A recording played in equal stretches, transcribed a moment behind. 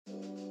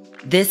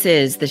This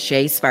is the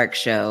Shay Sparks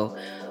Show,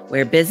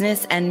 where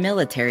business and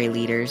military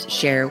leaders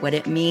share what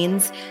it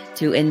means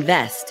to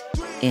invest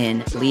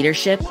in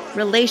leadership,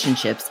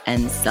 relationships,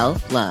 and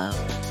self-love.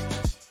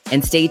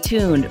 And stay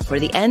tuned for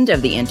the end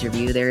of the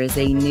interview. There is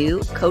a new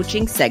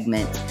coaching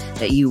segment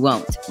that you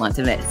won't want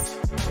to miss.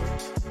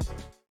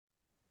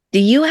 Do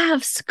you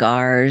have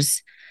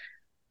scars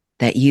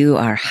that you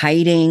are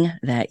hiding,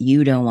 that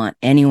you don't want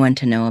anyone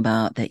to know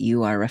about, that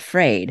you are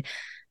afraid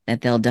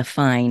that they'll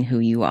define who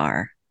you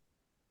are?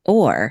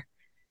 Or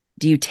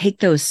do you take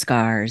those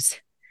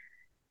scars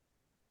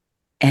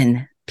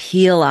and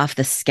peel off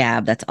the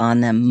scab that's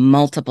on them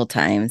multiple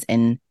times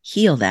and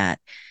heal that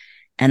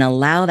and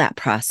allow that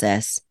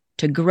process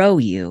to grow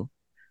you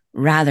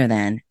rather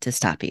than to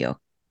stop you?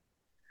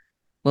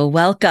 Well,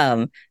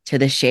 welcome to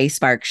the Shay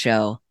Sparks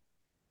Show,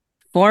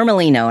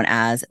 formerly known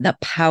as the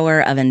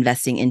Power of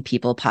Investing in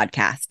People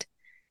podcast,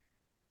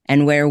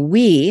 and where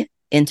we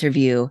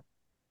interview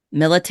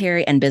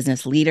military and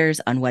business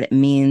leaders on what it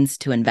means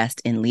to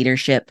invest in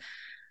leadership,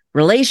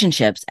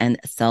 relationships, and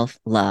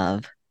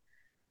self-love.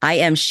 I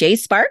am Shay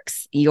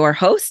Sparks, your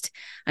host.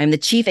 I'm the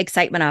Chief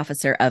Excitement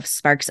Officer of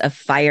Sparks of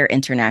Fire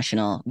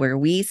International, where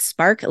we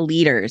spark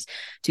leaders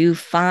to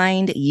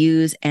find,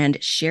 use,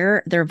 and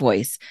share their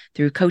voice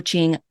through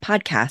coaching,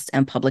 podcasts,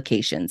 and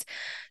publications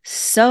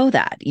so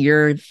that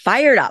you're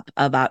fired up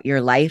about your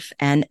life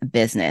and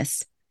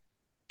business.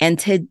 And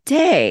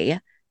today,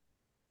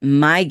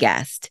 my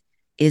guest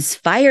is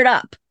fired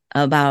up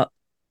about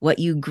what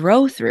you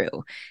grow through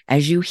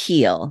as you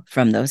heal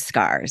from those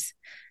scars.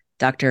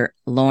 Dr.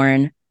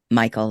 Loren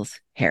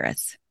Michaels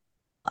Harris.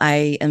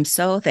 I am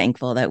so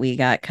thankful that we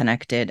got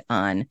connected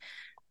on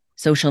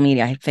social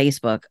media,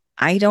 Facebook.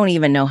 I don't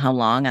even know how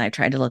long, and I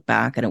tried to look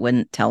back and it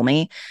wouldn't tell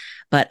me,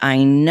 but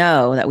I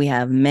know that we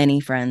have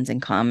many friends in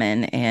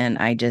common, and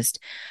I just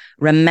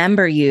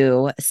remember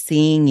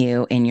seeing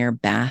you in your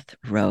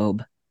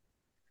bathrobe.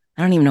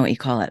 I don't even know what you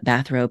call it.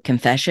 Bathrobe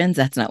confessions?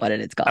 That's not what it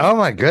is called. Oh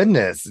my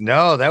goodness.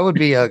 No, that would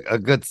be a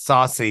good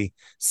saucy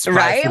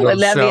right? Would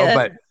that show, be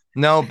but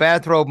no,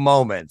 bathrobe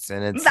moments.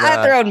 And it's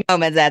bathrobe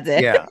moments, that's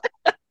it. Yeah.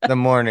 The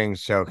morning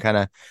show kind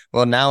of,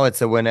 well, now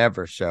it's a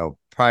whenever show.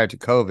 Prior to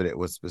COVID, it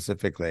was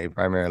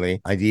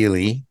primarily,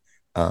 ideally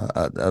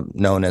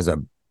known as a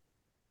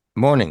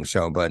morning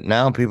show, but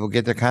now people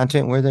get their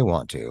content where they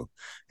want to.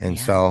 And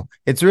so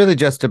it's really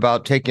just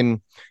about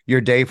taking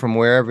your day from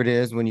wherever it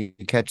is when you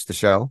catch the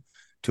show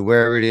to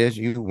wherever it is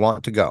you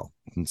want to go.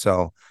 And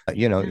so,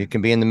 it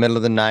can be in the middle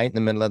of the night, in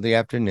the middle of the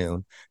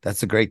afternoon.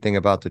 That's the great thing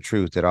about the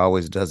truth. It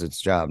always does its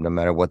job, no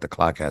matter what the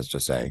clock has to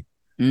say.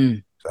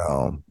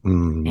 So,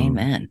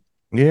 amen.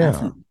 Yeah. That's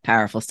some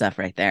powerful stuff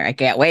right there. I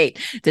can't wait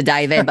to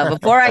dive in. But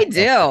before I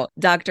do,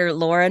 Dr.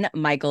 Loren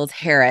Michaels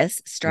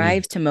Harris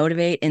strives to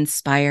motivate,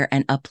 inspire,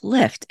 and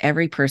uplift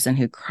every person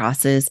who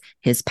crosses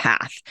his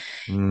path.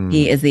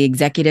 He is the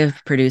executive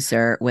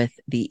producer with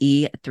the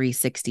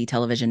E360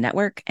 Television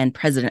Network and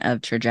president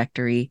of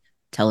Trajectory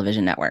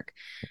Television Network.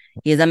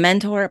 He is a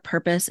mentor,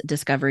 purpose,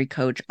 discovery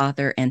coach,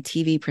 author, and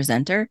TV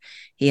presenter.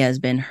 He has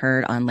been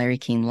heard on Larry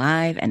King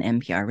Live and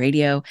NPR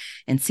Radio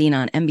and seen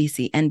on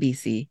NBC,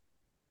 NBC,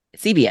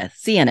 CBS,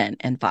 CNN,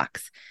 and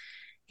Fox.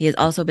 He has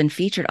also been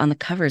featured on the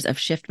covers of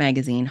Shift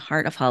Magazine,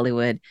 Heart of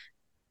Hollywood,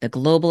 the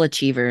Global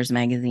Achievers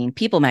Magazine,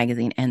 People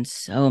Magazine, and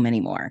so many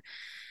more.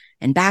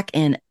 And back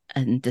in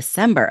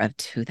December of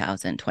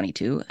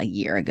 2022, a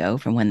year ago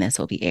from when this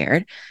will be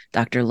aired,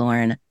 Dr.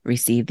 Loren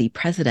received the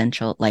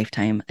Presidential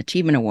Lifetime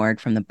Achievement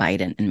Award from the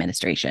Biden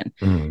administration.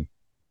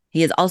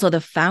 He is also the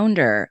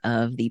founder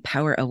of the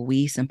Power of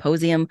We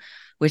Symposium,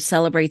 which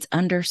celebrates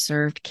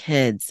underserved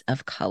kids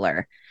of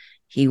color.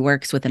 He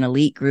works with an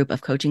elite group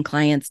of coaching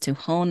clients to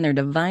hone their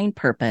divine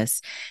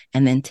purpose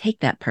and then take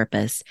that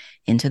purpose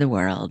into the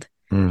world.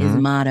 His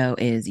motto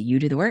is, "You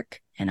do the work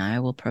and I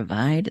will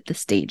provide the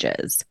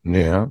stages."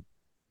 Yeah.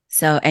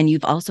 So, and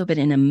you've also been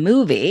in a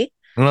movie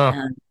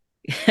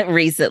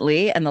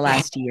recently in the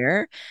last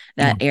year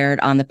that aired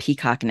on the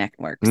Peacock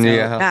Network. So,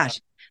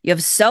 gosh, you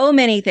have so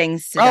many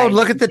things to dive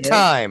look into. at the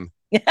time.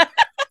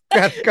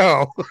 Let's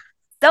go.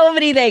 So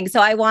many things. So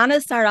I want to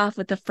start off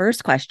with the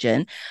first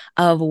question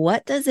of,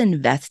 what does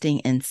investing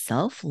in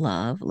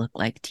self-love look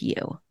like to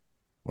you?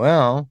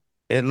 Well,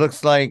 it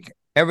looks like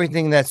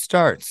everything that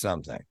starts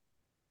something.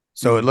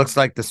 So it looks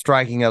like the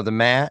striking of the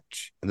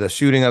match, the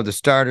shooting of the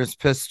starter's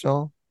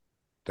pistol,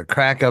 the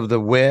crack of the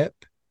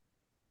whip,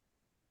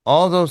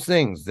 all those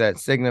things that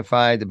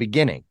signify the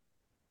beginning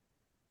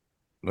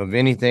of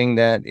anything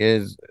that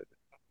is,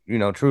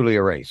 truly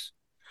a race.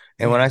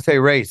 And when I say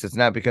race, it's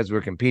not because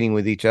we're competing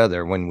with each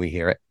other when we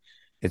hear it.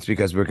 It's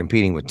because we're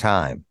competing with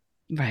time.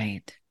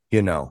 Right.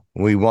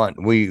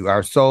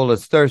 Our soul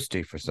is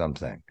thirsty for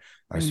something.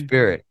 Our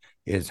spirit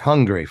is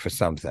hungry for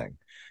something.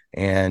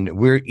 And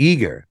we're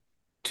eager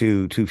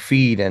to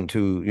feed and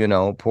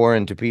to, pour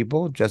into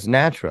people just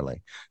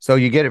naturally. So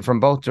you get it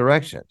from both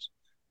directions,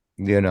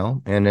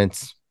 and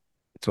it's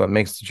what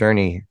makes the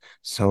journey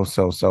so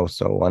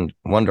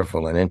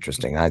wonderful and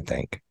interesting, I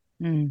think.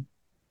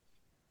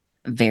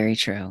 Very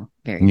true.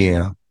 Very true.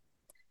 Yeah.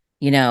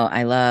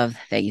 I love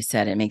that you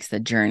said it makes the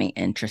journey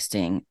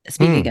interesting.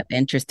 Speaking Hmm. of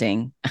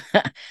interesting,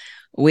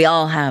 we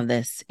all have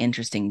this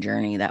interesting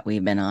journey that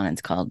we've been on.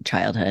 It's called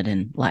childhood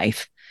and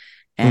life.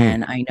 Hmm.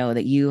 And I know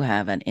that you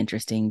have an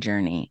interesting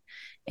journey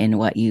in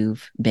what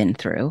you've been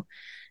through.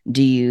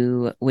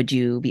 Would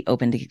you be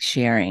open to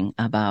sharing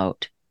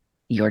about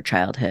your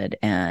childhood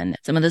and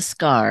some of the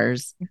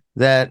scars?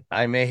 That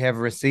I may have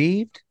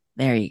received.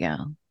 There you go.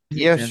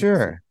 Yeah, So,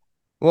 sure.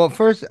 Well,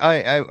 first,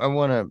 I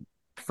want to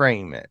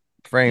frame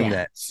yeah,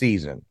 that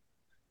season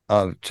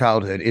of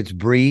childhood. It's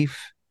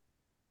brief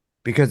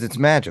because it's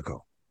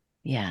magical.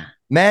 yeah,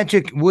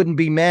 Magic wouldn't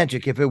be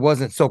magic if it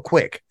wasn't so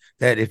quick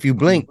that if you mm,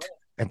 blinked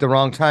at the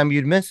wrong time,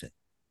 you'd miss it.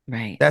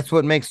 right. That's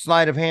what makes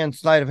sleight of hand,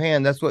 sleight of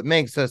hand. That's what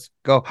makes us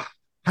go,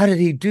 how did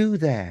he do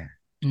that?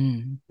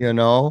 Mm, You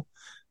know?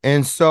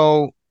 And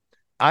so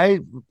I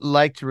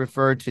like to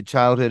refer to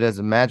childhood as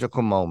a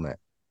magical moment.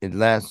 It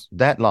lasts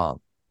that long.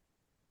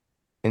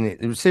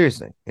 And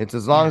seriously, it's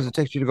as long yeah. as it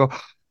takes you to go,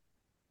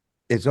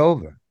 it's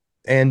over.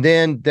 And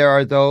then there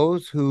are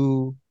those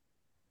who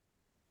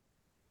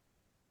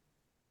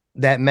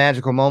that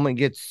magical moment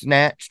gets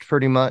snatched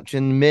pretty much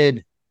in the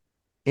mid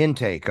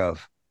intake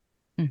of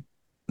Mm,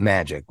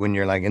 magic when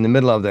you're like in the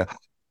middle of the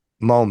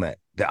moment,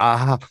 the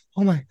aha,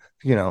 oh my,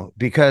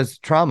 because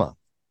trauma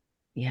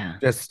yeah.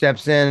 just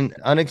steps in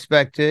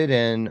unexpected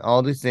and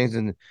all these things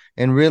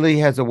and really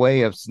has a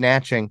way of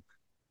snatching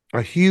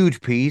a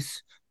huge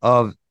piece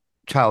of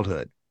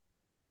childhood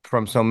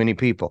from so many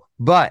people.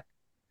 But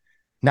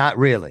not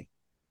really.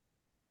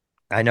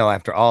 I know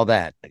after all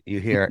that you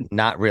hear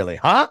not really.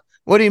 Huh?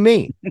 What do you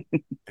mean?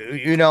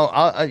 And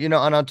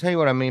I'll tell you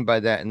what I mean by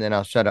that, and then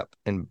I'll shut up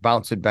and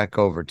bounce it back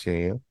over to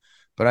you.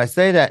 But I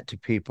say that to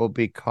people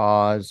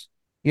because,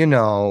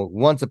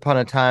 once upon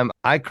a time,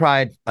 I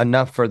cried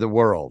enough for the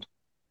world.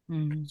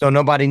 Mm, So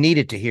nobody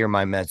needed to hear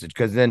my message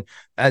because then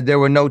there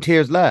were no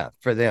tears left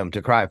for them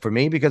to cry for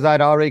me because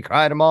I'd already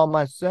cried them all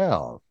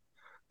myself.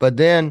 But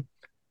then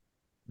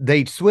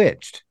they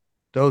switched.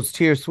 Those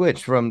tears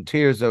switched from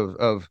tears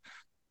of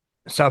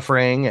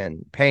suffering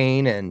and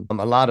pain and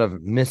a lot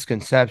of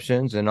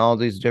misconceptions and all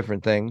these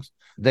different things.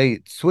 They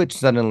switched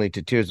suddenly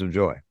to tears of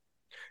joy.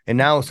 And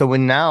now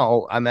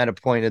I'm at a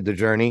point of the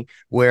journey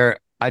where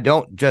I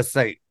don't just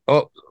say,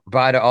 oh,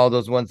 bye to all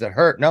those ones that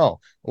hurt. No.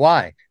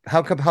 Why?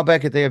 How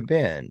bad could they have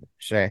been?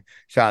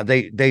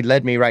 They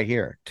led me right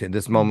here to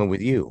this mm, moment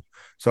with you.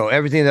 So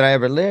everything that I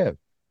ever lived,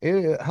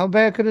 how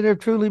bad could it have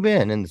truly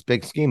been in this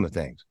big scheme of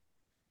things?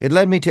 It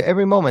led me to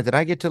every moment that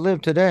I get to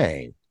live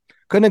today.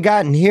 Couldn't have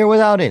gotten here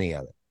without any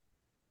of it.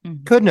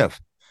 mm, Couldn't have.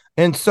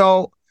 And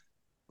so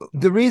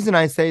the reason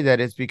I say that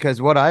is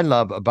because what I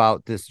love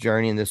about this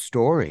journey and this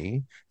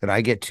story that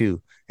I get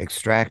to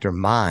extract or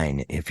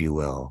mine, if you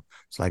will,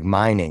 it's like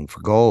mining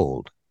for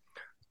gold,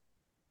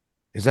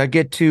 is I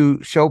get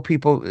to show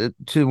people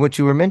to what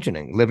you were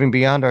mentioning, living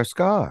beyond our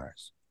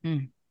scars.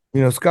 mm,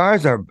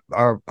 Scars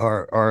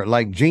are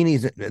like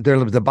genies.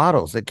 They're the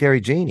bottles that carry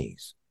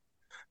genies.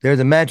 They're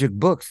the magic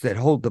books that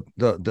hold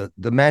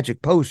the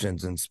magic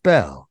potions and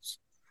spells.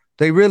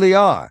 They really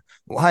are.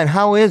 And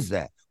how is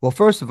that? Well,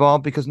 first of all,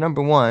 because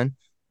number one,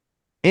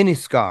 any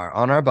scar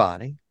on our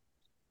body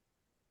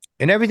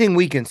and everything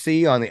we can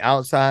see on the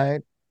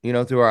outside,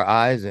 through our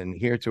eyes and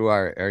hear through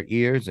our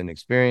ears and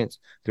experience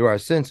through our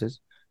senses,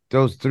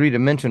 those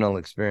three-dimensional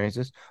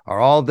experiences are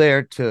all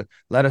there to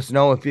let us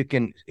know if you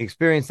can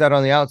experience that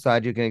on the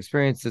outside, you can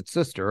experience its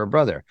sister or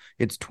brother,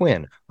 its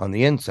twin on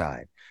the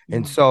inside.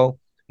 And mm, so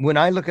when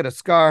I look at a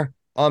scar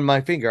on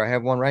my finger, I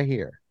have one right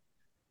here.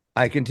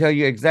 I can tell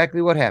you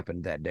exactly what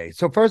happened that day.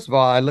 So first of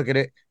all, I look at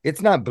it,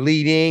 it's not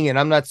bleeding and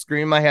I'm not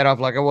screaming my head off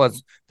like I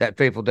was that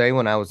fateful day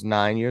when I was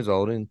 9 years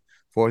old in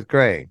fourth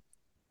grade,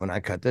 when I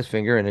cut this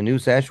finger in a new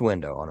sash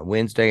window on a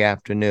Wednesday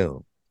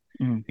afternoon.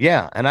 mm,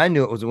 Yeah, and I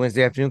knew it was a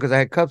Wednesday afternoon because I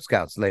had Cub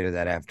Scouts later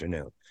that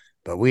afternoon.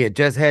 But we had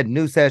just had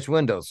new sash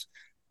windows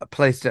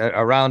placed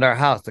around our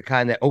house, the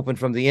kind that opened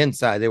from the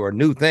inside. They were a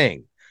new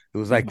thing. It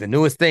was like mm, the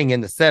newest thing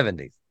in the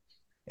 70s.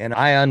 And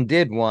I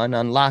undid one,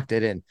 unlocked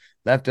it, and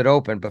left it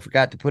open, but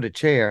forgot to put a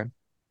chair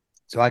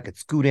so I could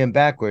scoot in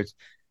backwards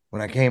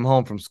when I came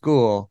home from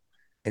school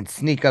and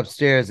sneak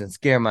upstairs and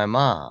scare my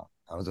mom.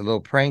 I was a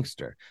little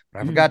prankster,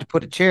 but I forgot mm, to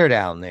put a chair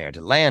down there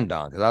to land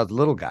on because I was a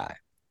little guy.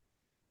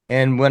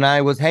 And when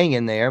I was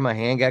hanging there, my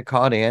hand got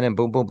caught in, and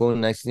boom, boom,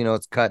 boom. Next thing you know,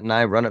 it's cut, and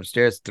I run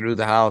upstairs through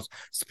the house,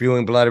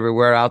 spewing blood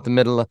everywhere, out the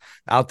middle,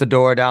 out the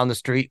door, down the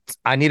street.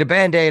 I need a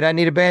band-aid. I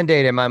need a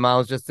band-aid. And my mom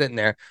was just sitting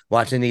there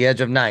watching the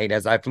edge of night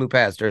as I flew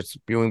past her,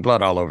 spewing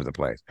blood all over the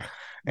place.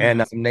 And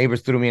wow.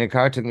 neighbors threw me in a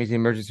car, took me to the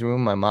emergency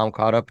room. My mom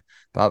caught up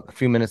about a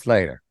few minutes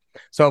later.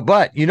 So,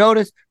 but you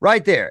notice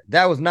right there,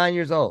 that was 9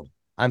 years old.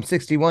 I'm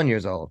 61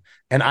 years old,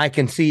 and I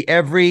can see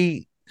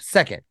every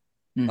second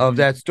of Mhm,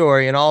 that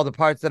story and all the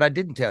parts that I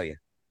didn't tell you.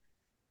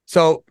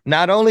 So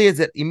not only is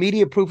it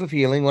immediate proof of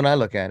healing when I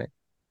look at it,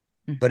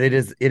 but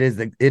mhm,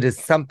 it is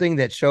something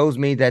that shows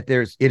me that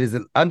it is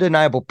an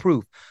undeniable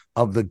proof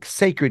of the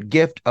sacred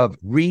gift of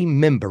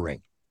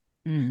remembering.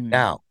 mhm,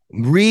 Now,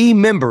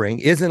 Remembering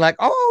isn't like,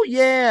 oh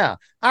yeah,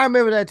 I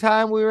remember that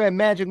time we were at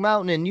Magic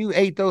Mountain and you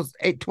ate those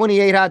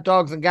 28 hot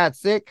dogs and got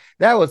sick.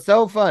 That was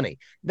so funny.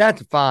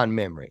 That's a fond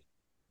memory.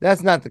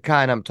 That's not the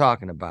kind I'm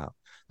talking about.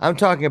 I'm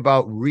talking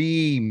about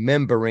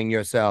remembering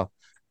yourself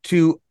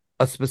to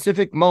a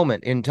specific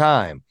moment in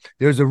time.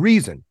 There's a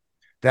reason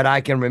that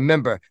I can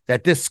remember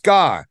that this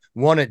scar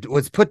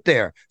was put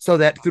there so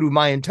that through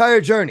my entire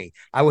journey,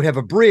 I would have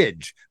a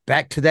bridge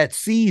back to that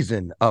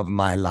season of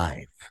my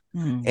life.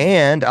 Mm.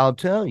 And I'll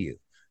tell you,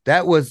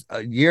 that was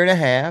a year and a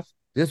half.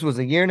 This was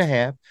a year and a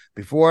half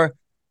before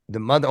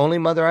only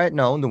mother I had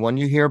known, the one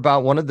you hear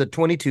about, one of the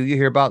 22 you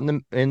hear about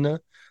in the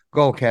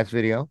Gold Cats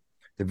video.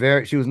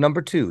 She was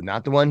number 2,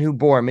 not the one who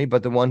bore me,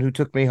 but the one who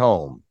took me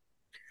home.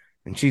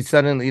 And she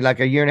suddenly, like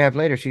a year and a half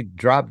later, she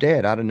dropped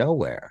dead out of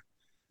nowhere.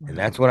 And Wow.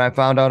 that's when I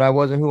found out I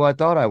wasn't who I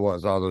thought I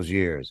was all those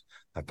years.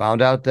 I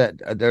found out that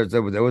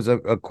there was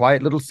a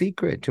quiet little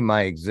secret to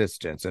my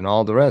existence and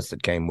all the rest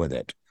that came with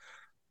it.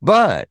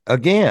 But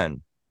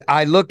again,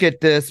 I look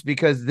at this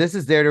because this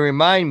is there to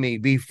remind me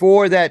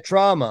before that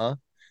trauma,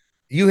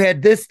 you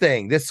had this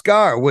thing, this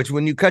scar, which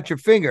when you cut your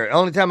finger, the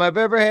only time I've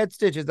ever had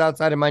stitches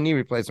outside of my knee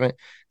replacement,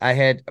 I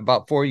had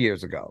about 4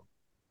 years ago,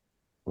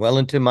 well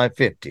into my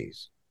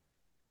 50s.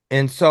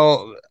 And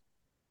so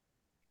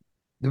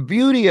the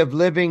beauty of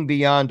living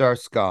beyond our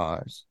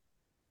scars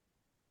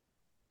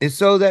is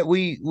so that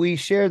we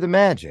share the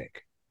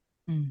magic.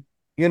 Mm.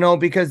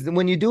 Because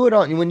when you do it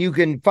when you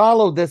can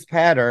follow this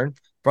pattern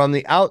from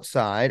the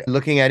outside,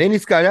 looking at any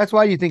scar, that's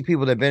why you think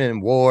people that have been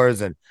in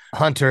wars and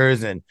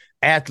hunters and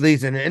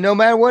athletes, and no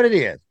matter what it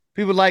is,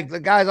 people like the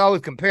guys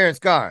always comparing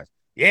scars.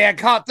 Yeah, I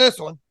caught this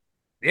one.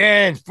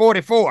 Yeah, in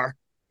 44.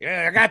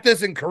 Yeah, I got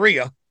this in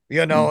Korea,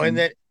 and Mm-hmm.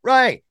 that,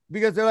 right,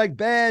 because they're like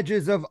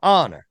badges of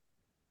honor.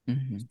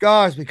 Mm-hmm.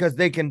 Scars, because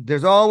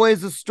there's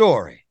always a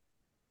story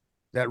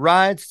that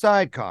rides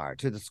sidecar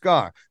to the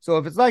scar. So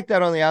if it's like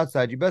that on the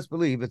outside, you best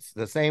believe it's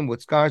the same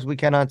with scars we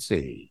cannot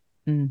see.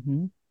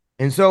 Mm-hmm.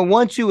 And so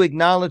once you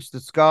acknowledge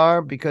the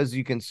scar because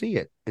you can see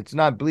it, it's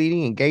not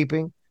bleeding and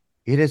gaping,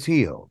 it is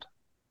healed.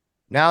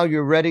 Now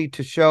you're ready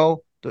to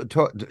show to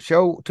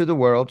the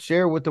world,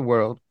 share with the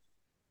world,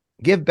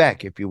 give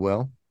back, if you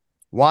will,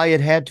 why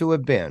it had to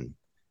have been.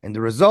 And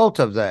the result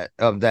of that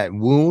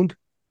wound,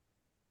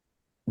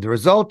 the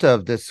result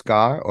of this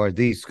scar or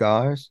these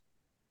scars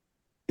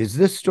is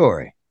this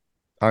story,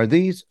 are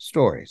these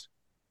stories.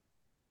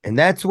 And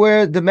that's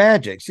where the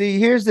magic. See,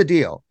 here's the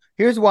deal.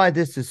 Here's why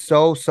this is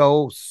so,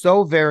 so,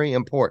 so very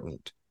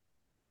important.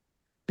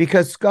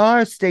 Because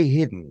scars stay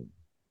hidden.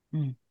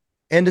 Mm.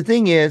 And the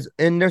thing is,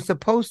 and they're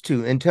supposed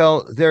to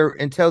until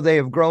they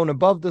have grown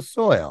above the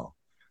soil.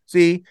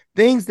 See,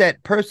 things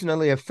that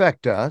personally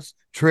affect us,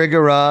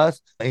 trigger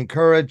us,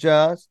 encourage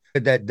us,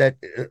 that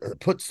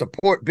put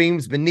support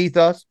beams beneath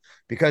us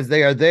because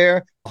they are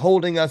there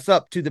holding us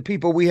up to the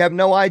people we have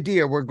no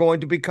idea we're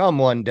going to become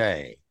one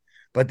day.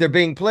 But they're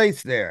being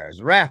placed there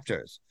as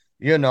rafters,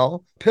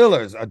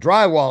 pillars, a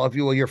drywall, if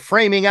you will. You're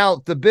framing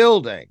out the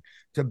building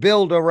to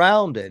build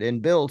around it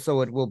and build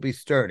so it will be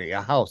sturdy,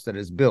 a house that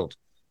is built,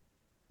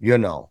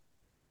 not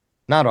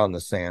on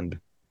the sand,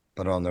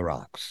 but on the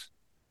rocks,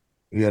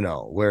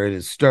 where it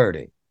is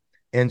sturdy.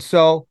 And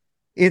so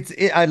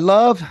I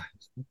love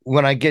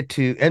when I get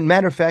to, and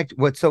matter of fact,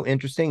 what's so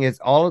interesting is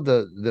all of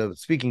the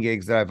speaking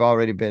gigs that I've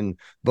already been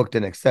booked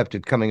and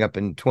accepted coming up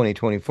in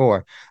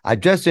 2024. I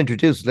just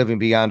introduced Living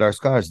Beyond Our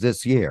Scars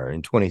this year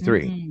in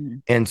 23.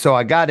 Mm. And so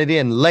I got it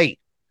in late,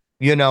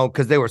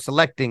 because they were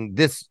selecting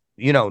this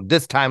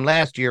time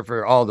last year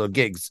for all the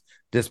gigs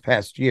this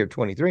past year,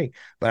 23.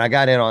 But I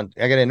got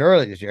in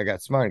early this year. I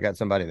got smart and got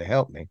somebody to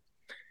help me.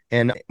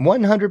 And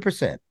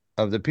 100%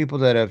 of the people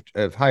that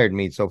have hired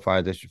me so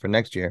far this year for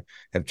next year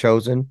have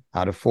chosen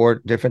out of 4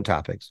 different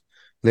topics,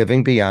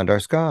 living beyond our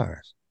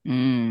scars.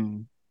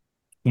 Mm.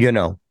 You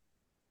know,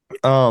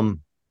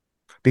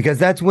 because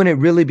that's when it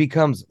really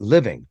becomes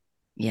living.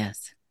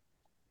 Yes.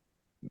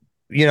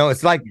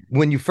 It's like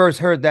when you first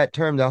heard that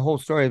term, the whole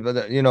story, but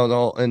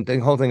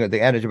the whole thing of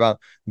the adage about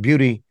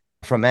beauty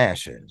from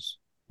ashes.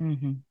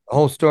 Mm-hmm. The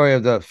whole story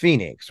of the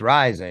phoenix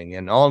rising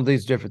and all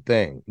these different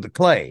things, the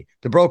clay,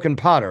 the broken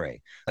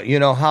pottery,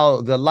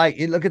 how the light,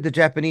 you look at the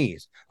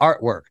Japanese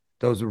artwork,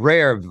 those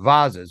rare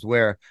vases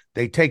where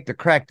they take the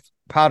cracked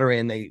pottery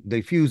and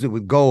they fuse it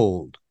with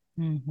gold.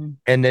 Mm-hmm.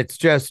 And it's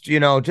just,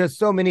 just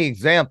so many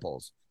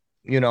examples,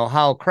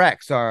 how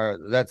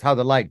that's how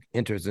the light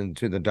enters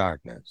into the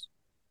darkness.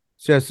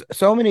 It's just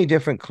so many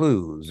different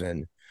clues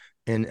and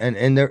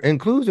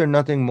clues are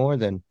nothing more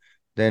than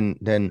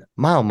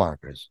mile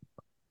markers,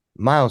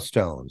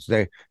 milestones.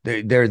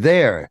 They're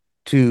there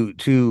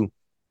to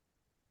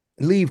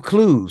leave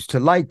clues, to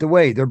light the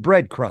way. They're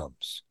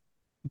breadcrumbs.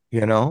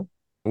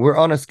 We're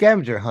on a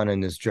scavenger hunt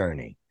in this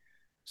journey,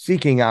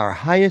 seeking our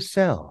highest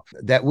self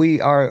that we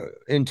are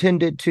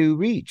intended to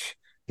reach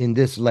in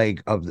this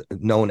leg of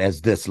known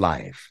as this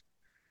life.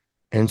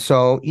 And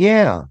so,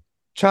 yeah,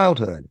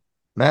 childhood,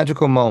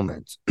 magical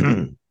moments,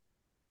 and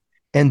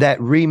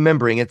that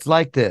remembering. It's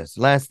like this.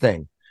 Last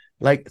thing,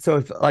 Like, so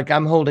if like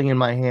I'm holding in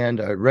my hand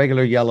a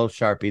regular yellow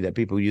Sharpie that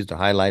people use to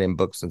highlight in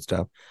books and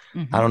stuff. I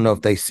Hmm. don't know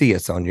if they see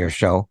us on your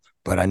show,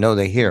 but I know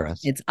they hear us.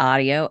 It's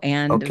audio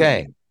and video.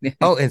 Okay.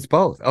 Oh, it's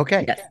both.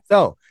 Okay. Yes.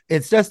 So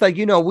it's just like,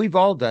 we've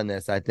all done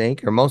this, I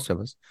think, or most of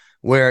us,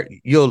 where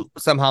you'll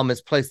somehow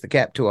misplace the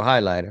cap to a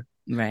highlighter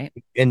Right.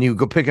 and you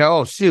go pick it.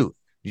 Oh, shoot.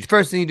 The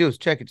first thing you do is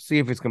check it to see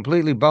if it's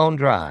completely bone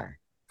dry.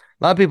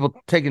 A lot of people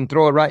take and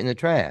throw it right in the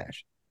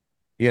trash.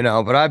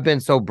 But I've been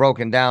so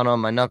broken down on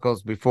my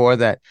knuckles before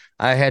that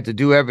I had to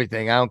do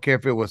everything. I don't care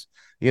if it was,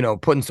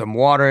 putting some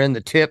water in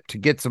the tip to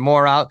get some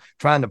more out,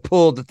 trying to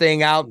pull the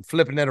thing out and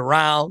flipping it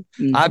around.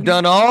 I've Hmm.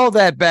 done all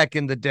that back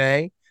in the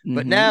day, Hmm.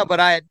 but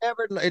I had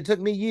never, it took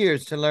me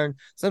years to learn.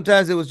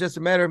 Sometimes it was just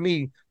a matter of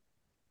me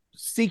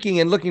seeking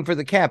and looking for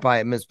the cap I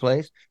had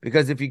misplaced,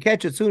 because if you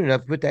catch it soon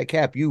enough, put that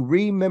cap, you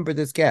remember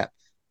this cap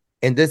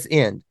and this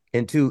end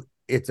into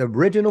its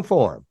original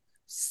form.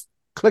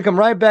 Click them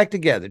right back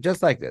together,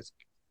 just like this.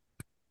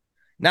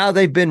 Now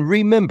they've been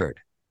remembered.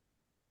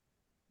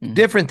 Hmm.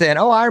 Different than,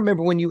 oh, I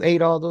remember when you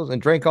ate all those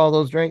and drank all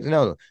those drinks.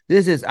 No,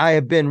 this is, I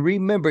have been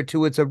remembered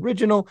to its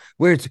original,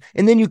 where it's,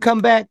 and then you come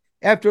back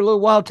after a little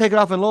while, take it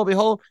off, and lo and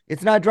behold,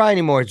 it's not dry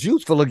anymore. It's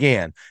useful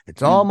again.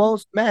 It's Hmm.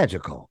 almost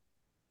magical.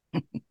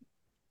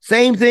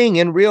 Same thing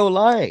in real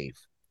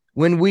life.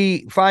 When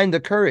we find the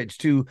courage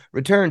to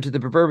return to the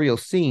proverbial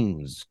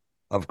scenes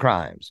of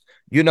crimes.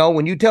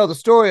 When you tell the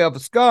story of a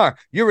scar,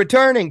 you're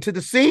returning to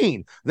the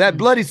scene, that Hmm.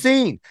 bloody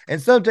scene.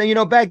 And sometimes,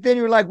 back then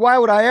you're like, why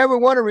would I ever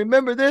want to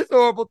remember this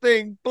horrible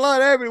thing?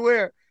 Blood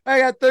everywhere. I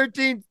got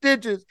 13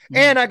 stitches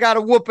and I got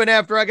a whooping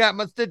after I got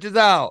my stitches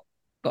out,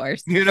 Of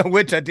course.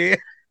 which I did,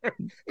 Of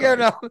you course.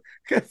 know,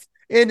 because,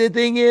 and the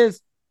thing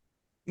is,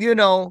 you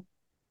know,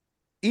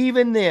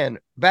 even then,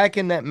 back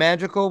in that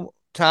magical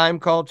time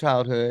called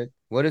childhood,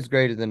 what is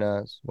greater than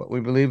us, what we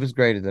believe is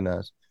greater than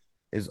us,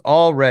 is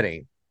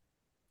already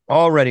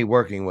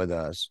working with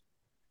us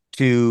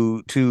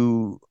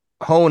to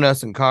hone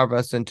us and carve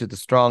us into the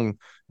strong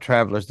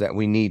travelers that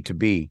we need to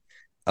be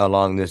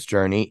along this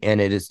journey.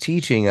 And it is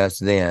teaching us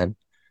then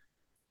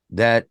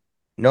that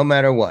no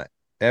matter what,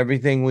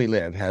 everything we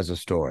live has a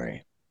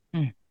story.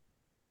 Hmm.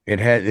 It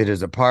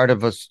is a part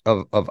of us,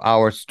 of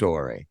our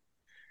story.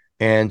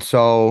 And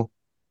so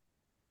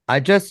I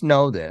just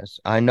know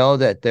this. I know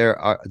that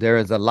there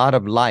is a lot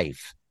of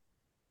life,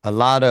 a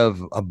lot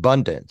of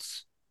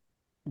abundance,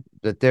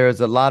 that there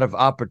is a lot of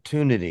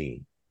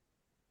opportunity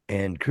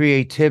and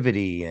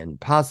creativity and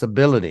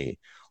possibility,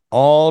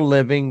 all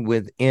living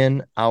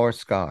within our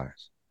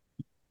scars.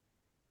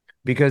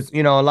 Because,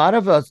 a lot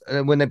of us,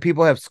 when the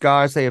people have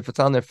scars, say if it's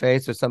on their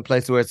face or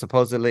someplace where it's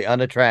supposedly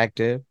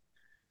unattractive,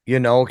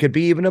 it could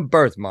be even a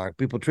birthmark.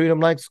 People treat them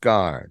like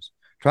scars,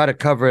 try to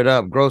cover it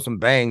up, grow some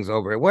bangs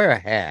over it, wear a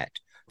hat,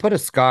 put a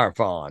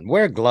scarf on,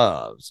 wear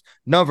gloves,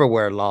 never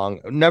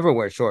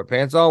wear short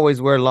pants,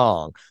 always wear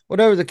long,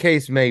 whatever the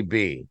case may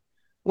be.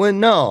 When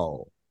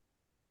no,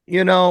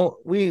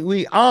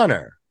 we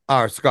honor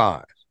our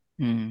scars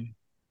Hmm.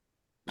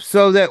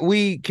 so that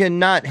we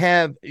cannot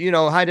have,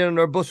 hide it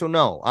under a bushel.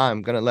 No,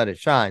 I'm gonna let it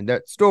shine.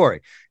 That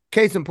story.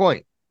 Case in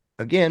point,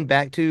 again,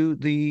 back to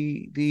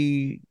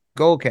the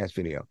Goldcast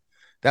video.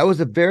 That was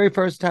the very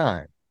first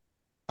time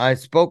I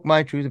spoke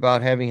my truth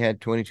about having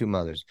had 22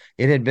 mothers.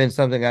 It had been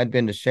something I'd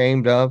been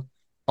ashamed of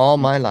all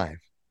my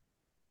life.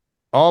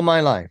 All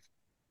my life.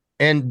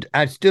 And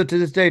I still to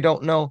this day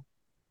don't know.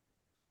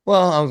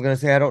 Well, I was gonna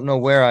say I don't know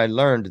where I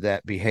learned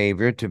that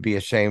behavior to be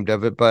ashamed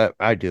of it, but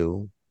I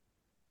do.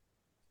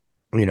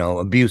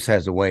 Abuse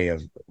has a way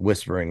of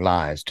whispering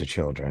lies to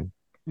children,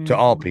 Hmm. to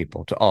all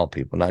people,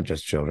 not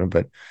just children,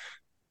 but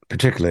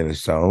particularly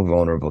so,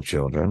 vulnerable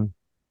children.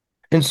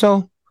 And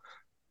so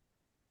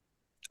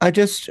I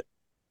just,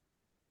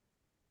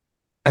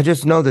 I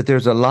just know that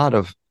there's a lot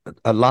of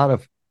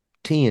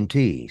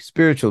TNT,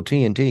 spiritual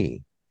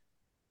TNT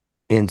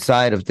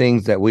inside of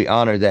things that we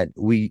honor, that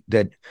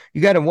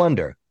you got to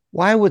wonder,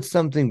 why would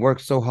something work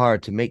so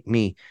hard to make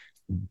me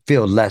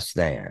feel less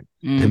than,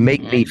 to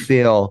make me Hmm.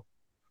 feel,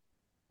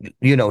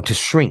 to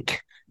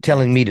shrink,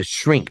 telling Yes. me to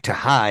shrink, to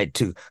hide,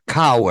 to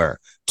cower,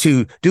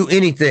 to do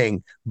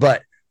anything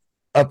but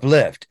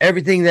uplift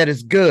everything that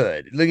is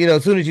good.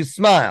 As soon as you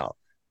smile,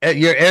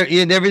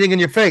 everything in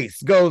your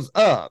face goes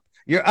up.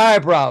 Your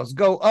eyebrows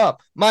go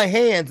up. My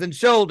hands and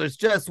shoulders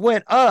just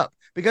went up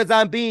because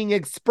I'm being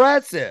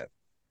expressive.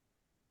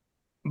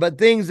 But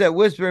things that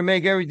whisper and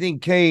make everything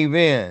cave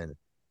in.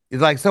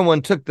 It's like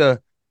someone took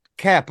the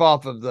cap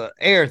off of the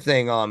air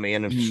thing on me,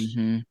 and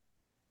Hmm.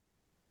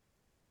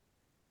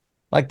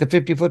 like the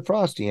 50-foot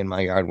Frosty in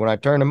my yard when I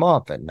turn him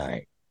off at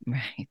night.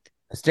 Right.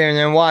 I stand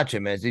there and watch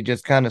him as he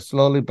just kind of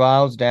slowly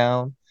bows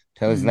down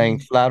till he's laying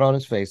Hmm. flat on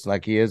his face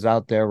like he is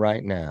out there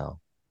right now.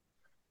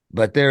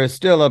 But there is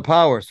still a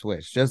power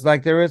switch, just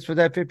like there is for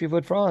that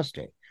 50-foot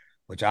Frosty,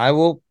 which I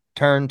will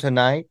turn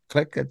tonight,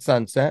 click at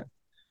sunset,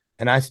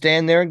 and I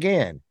stand there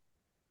again.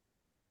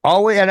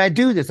 Always, and I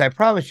do this, I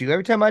promise you,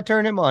 every time I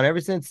turn him on,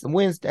 ever since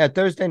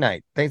Thursday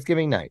night,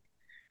 Thanksgiving night,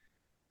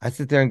 I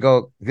sit there and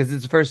go, because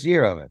it's the first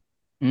year of it.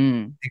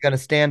 Mm. You gonna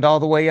stand all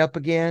the way up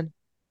again?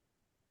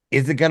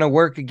 Is it going to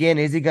work again?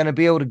 Is he going to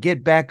be able to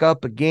get back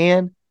up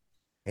again?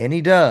 And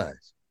he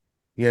does,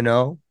 you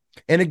know?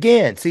 And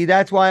again, see,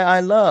 that's why I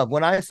love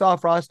when I saw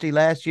Frosty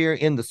last year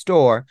in the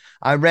store,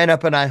 I ran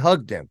up and I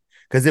hugged him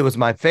because it was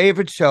my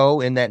favorite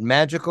show in that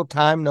magical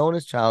time known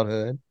as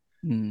childhood.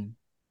 Mm.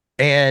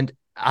 And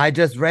I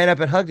just ran up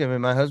and hugged him,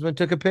 and my husband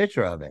took a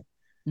picture of it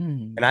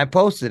Mm. and I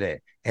posted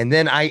it. And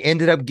then I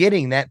ended up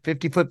getting that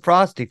 50-foot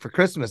Frosty for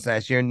Christmas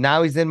last year. And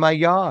now he's in my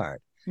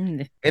yard.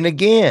 Mm. And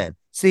again,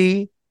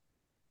 see,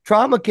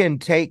 trauma can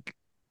take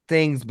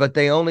things, but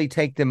they only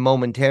take them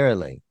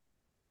momentarily.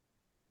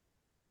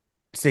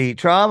 See,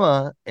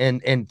 trauma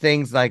and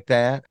things like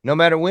that, no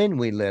matter when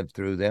we live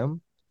through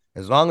them,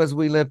 as long as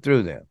we live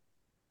through them.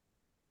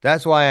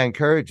 That's why I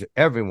encourage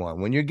everyone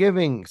when you're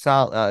giving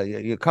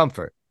your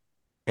comfort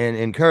and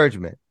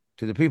encouragement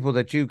to the people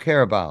that you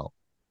care about.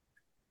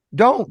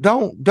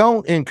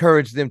 Don't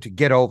encourage them to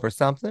get over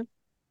something.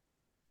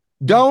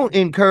 Don't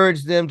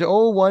encourage them to,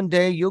 oh, one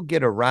day you'll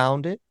get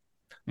around it.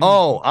 Mm.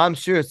 Oh, I'm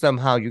sure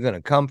somehow you're going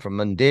to come from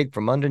and dig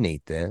from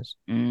underneath this.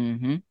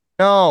 Mm-hmm.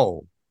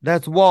 No,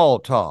 that's wall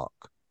talk.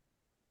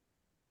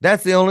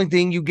 That's the only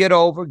thing you get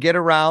over, get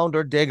around,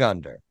 or dig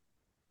under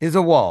is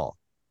a wall.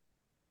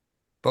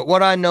 But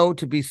what I know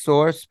to be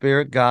source,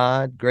 spirit,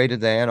 God, greater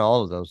than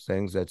all of those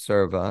things that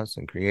serve us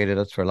and created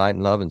us for light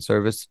and love and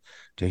service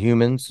to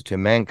humans, to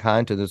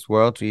mankind, to this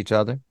world, to each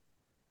other,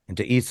 and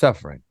to ease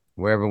suffering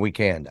wherever we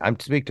can. I'm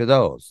to speak to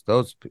those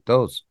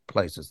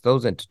places,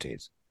 those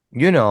entities.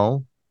 You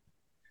know,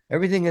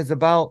 everything is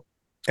about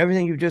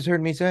everything you've just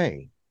heard me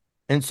say.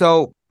 And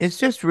so it's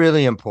just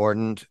really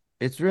important.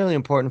 It's really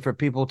important for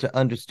people to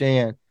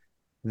understand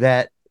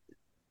that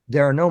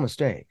there are no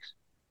mistakes.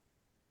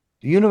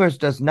 The universe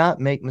does not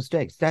make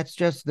mistakes. That's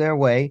just their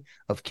way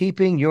of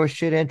keeping your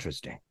shit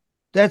interesting.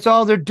 That's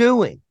all they're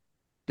doing.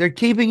 They're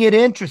keeping it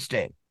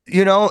interesting.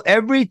 You know,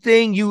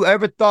 everything you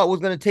ever thought was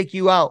going to take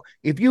you out,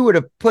 if you were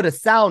to put a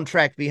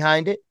soundtrack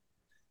behind it,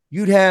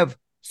 you'd have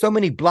so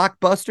many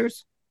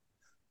blockbusters.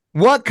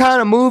 What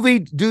kind of movie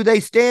do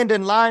they stand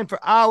in line for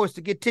hours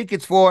to get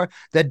tickets for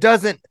that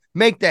doesn't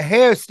make the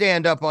hair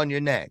stand up on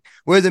your neck,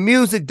 where the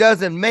music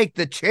doesn't make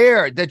the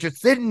chair that you're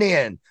sitting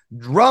in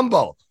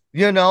rumble,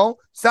 you know,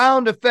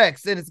 sound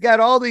effects, and it's got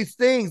all these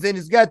things, and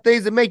it's got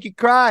things that make you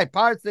cry,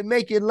 parts that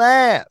make you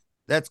laugh.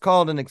 That's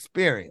called an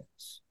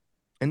experience.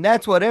 And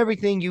that's what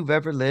everything you've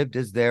ever lived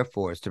is there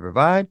for, is to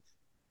provide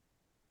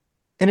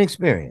an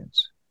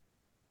experience,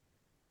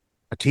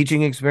 a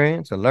teaching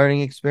experience, a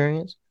learning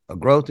experience, a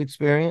growth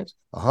experience,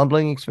 a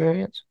humbling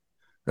experience,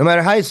 no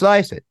matter how you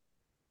slice it,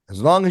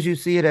 as long as you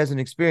see it as an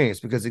experience,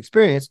 because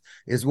experience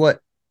is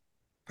what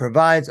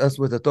provides us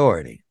with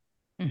authority.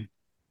 Mm.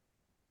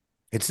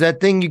 It's that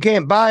thing you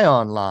can't buy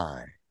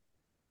online.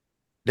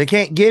 They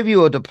can't give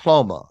you a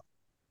diploma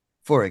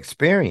for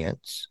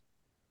experience.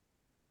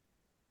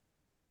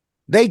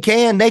 They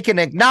can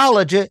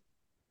acknowledge it.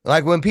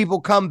 Like when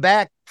people come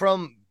back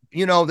from,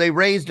 you know, they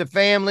raised a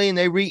family and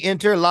they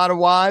re-enter, a lot of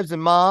wives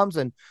and moms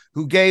and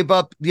who gave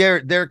up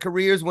their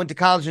careers, went to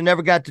college and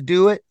never got to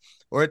do it,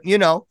 or, you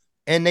know,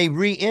 and they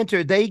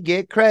re-enter, they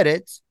get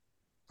credits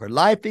for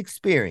life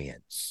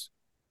experience.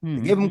 Mm-hmm.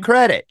 They give them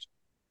credit.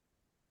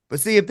 But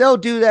see, if they'll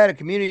do that at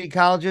community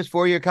colleges,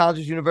 four-year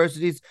colleges,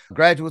 universities,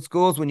 graduate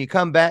schools, when you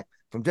come back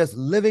from just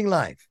living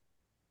life,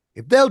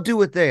 if they'll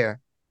do it there,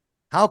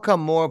 how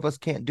come more of us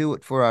can't do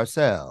it for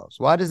ourselves?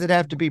 Why does it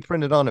have to be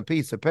printed on a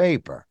piece of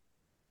paper?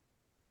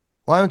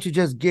 Why don't you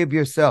just give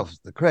yourself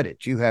the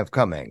credit you have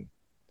coming?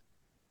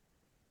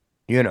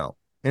 You know,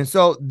 and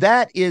so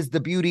that is the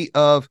beauty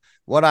of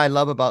what I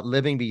love about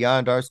living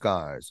beyond our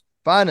scars.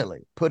 Finally,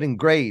 putting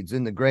grades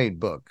in the grade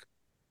book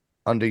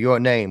under your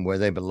name where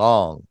they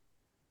belong.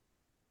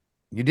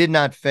 You did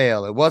not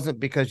fail. It wasn't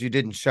because you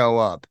didn't show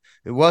up.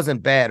 It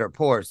wasn't bad or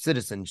poor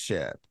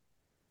citizenship.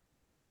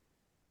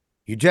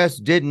 You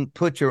just didn't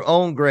put your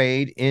own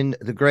grade in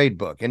the grade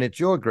book, and it's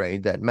your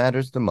grade that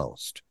matters the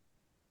most.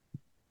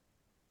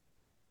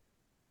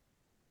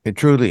 It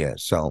truly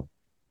is. So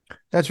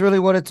that's really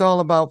what it's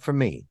all about for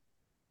me.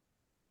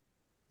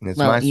 And it's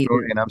my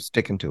story, and I'm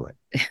sticking to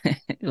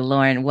it.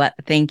 Loren,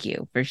 thank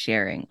you for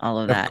sharing all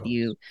of that.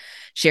 You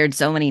shared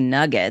so many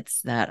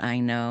nuggets that I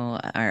know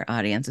our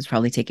audience is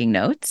probably taking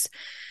notes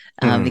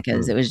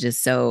because it was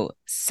just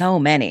so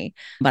many.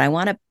 But I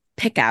want to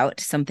pick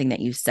out something that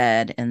you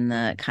said in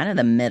the kind of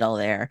the middle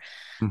there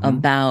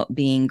about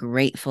being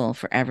grateful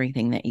for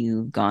everything that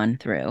you've gone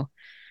through.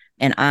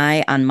 And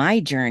on my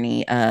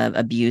journey of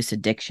abuse,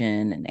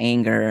 addiction, and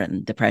anger,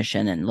 and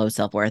depression, and low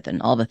self-worth,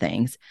 and all the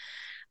things,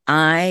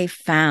 I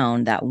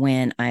found that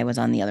when I was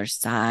on the other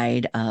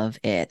side of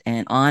it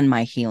and on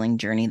my healing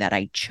journey that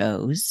I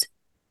chose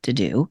to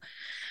do,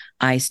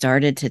 I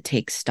started to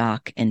take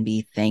stock and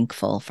be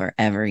thankful for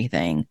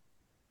everything,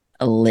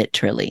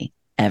 literally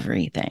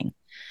everything.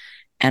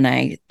 And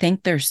I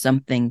think there's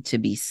something to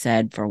be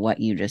said for what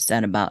you just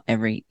said about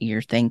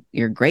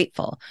you're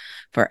grateful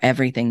for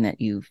everything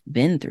that you've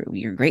been through.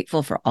 You're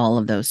grateful for all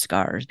of those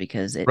scars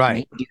because it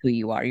made you who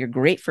you are. You're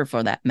grateful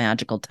for that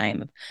magical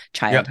time of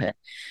childhood. Yep.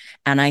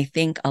 And I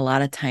think a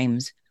lot of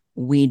times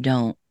we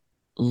don't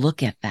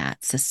look at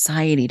that.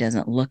 Society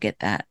doesn't look at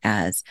that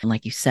as,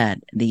 like you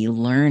said, the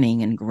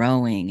learning and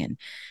growing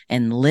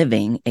and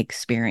living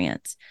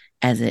experience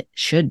as it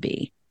should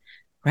be,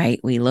 right?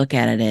 We look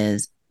at it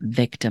as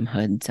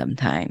victimhood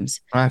sometimes.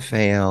 I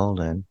failed,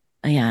 and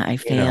Yeah, I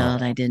you know,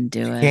 failed. I didn't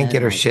do she can't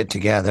get it. her shit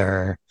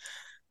together.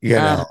 You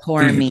know,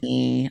 Poor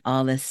me,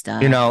 all this you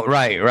stuff. know,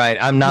 right, right.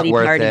 I'm not Pity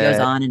worth party goes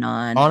it. on and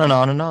on. On and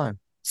on and on.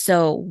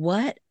 So,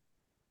 what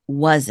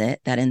was it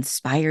that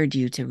inspired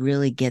you to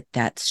really get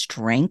that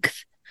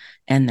strength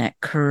and that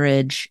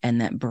courage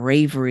and that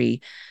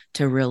bravery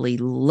to really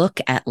look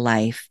at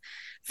life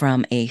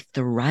from a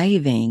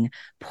thriving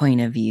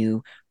point of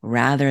view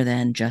rather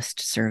than just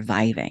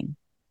surviving?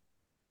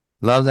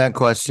 Love that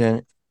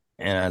question,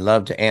 and I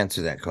love to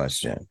answer that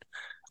question.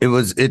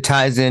 It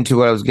ties into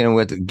what I was getting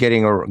with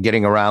getting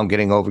around,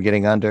 getting over,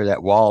 getting under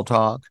that wall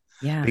talk,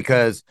 Yeah.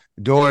 because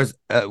doors,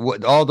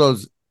 all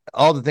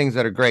the things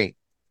that are great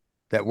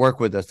that work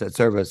with us, that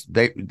serve us,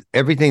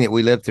 everything that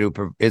we live through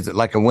is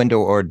like a window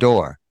or a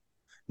door,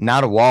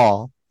 not a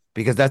wall,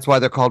 because that's why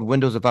they're called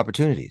windows of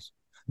opportunities,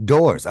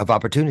 doors of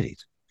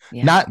opportunities,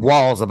 Yeah. not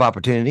walls of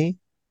opportunity.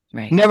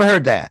 Right. Never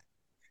heard that.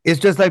 It's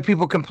just like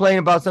people complain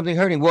about something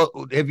hurting. Well,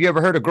 have you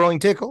ever heard of growing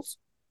tickles?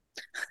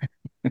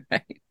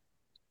 Right.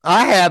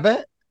 I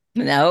haven't.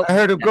 Nope. I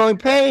heard of growing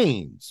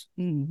pains.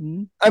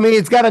 Mm-hmm. I mean,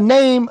 it's got a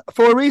name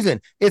for a reason.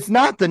 It's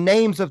not the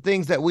names of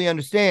things that we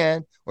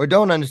understand or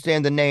don't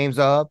understand the names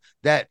of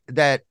that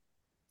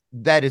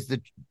is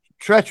the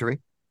treachery,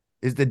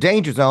 is the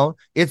danger zone.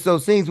 It's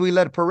those things we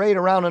let parade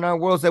around in our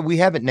worlds that we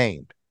haven't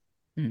named.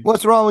 Mm.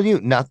 What's wrong with you?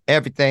 Not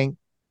everything.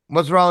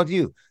 What's wrong with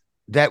you?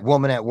 That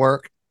woman at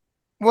work.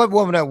 What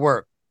woman at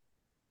work?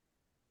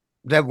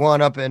 That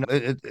one up in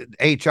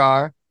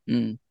HR.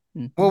 Mm.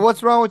 Well, Mm-hmm.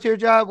 what's wrong with your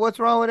job? What's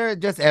wrong with her?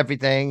 Just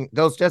everything.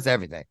 Just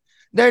everything.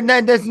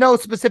 There's no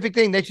specific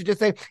thing. They should just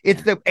say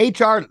it's Yeah. the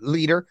HR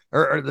leader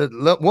or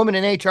the woman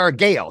in HR,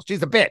 Gail.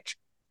 She's a bitch.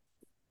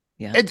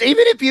 Yeah. It's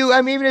even if you,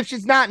 I mean, even if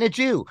she's not and it's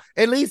you,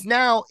 at least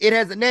now it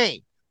has a name.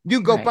 You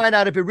can go Right. find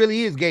out if it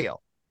really is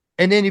Gail.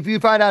 And then if you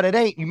find out it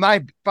ain't, you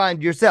might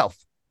find yourself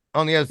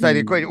on the other side of the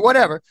equation. Mm.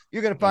 Whatever.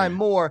 You're going to find Yeah.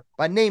 more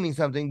by naming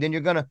something than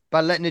you're going to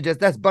by letting it just,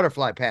 that's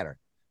butterfly pattern.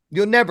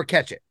 You'll never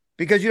catch it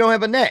because you don't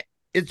have a net.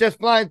 It's just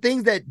flying.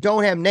 Things that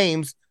don't have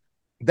names,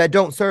 that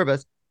don't serve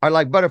us, are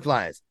like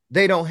butterflies.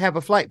 They don't have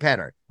a flight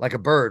pattern, like a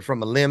bird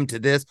from a limb to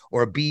this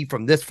or a bee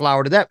from this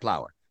flower to that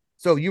flower.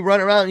 So you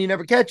run around and you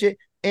never catch it.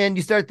 And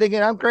you start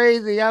thinking, I'm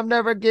crazy. I'm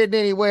never getting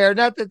anywhere.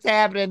 Nothing's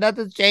happening.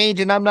 Nothing's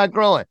changing. I'm not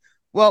growing.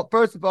 Well,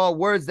 first of all,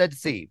 words that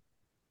deceive.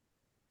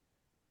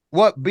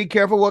 Be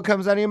careful what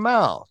comes out of your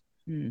mouth.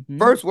 Mm-hmm.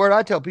 First word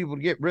I tell people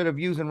to get rid of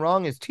using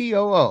wrong is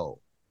TOO.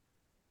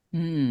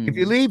 If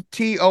you Mm. leave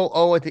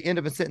TOO at the end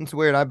of a sentence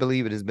where I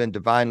believe it has been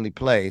divinely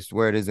placed,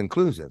 where it is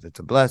inclusive, it's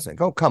a blessing.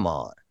 Oh, come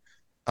on.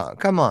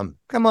 Come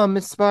on,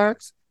 Miss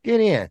Sparks. Get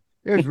in.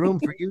 There's room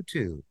for you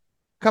too.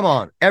 Come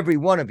on, every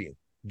one of you.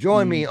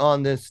 Join me Mm.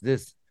 on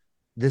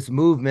this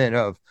movement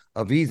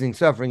of easing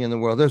suffering in the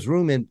world. There's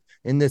room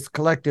in this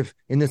collective,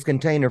 in this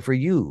container for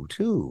you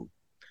too.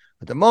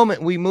 But the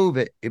moment we move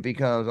it, it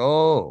becomes,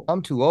 oh,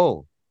 I'm too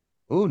old.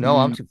 Oh, no,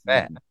 I'm too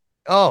fat. Mm.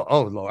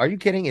 Oh, Lord, are you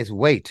kidding? It's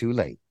way too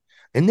late.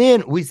 And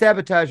then we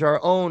sabotage our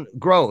own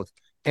growth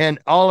and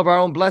all of our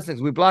own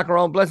blessings. We block our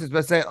own blessings by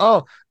saying,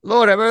 oh,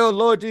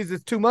 Lord Jesus,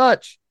 it's too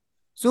much.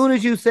 Soon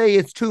as you say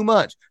it's too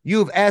much,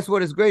 you've asked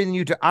what is greater than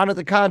you to honor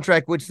the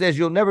contract, which says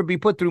you'll never be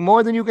put through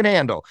more than you can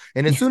handle.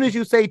 And as soon as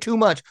you say too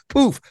much,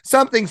 poof,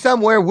 something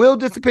somewhere will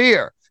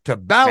disappear to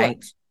Right.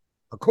 balance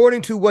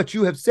according to what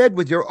you have said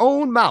with your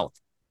own mouth.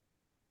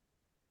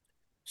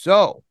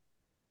 So,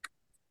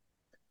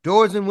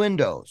 doors and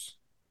windows.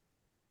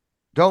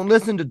 Don't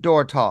listen to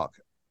door talk,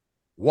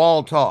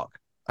 wall talk.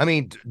 I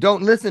mean,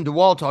 don't listen to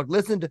wall talk.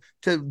 Listen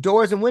to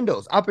doors and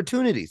windows,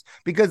 opportunities.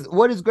 Because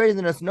what is greater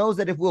than us knows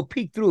that if we'll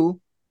peek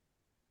through,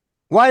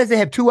 why does it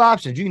have two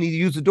options? You can either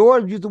use the door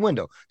or use the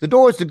window. The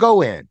door is to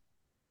go in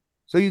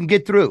so you can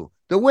get through.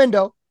 The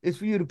window is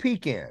for you to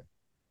peek in.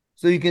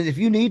 So you can, if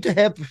you need to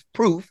have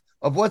proof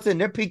of what's in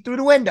there, peek through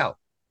the window.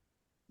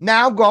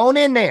 Now go on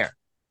in there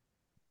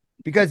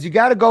because you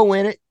got to go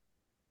in it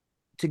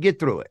to get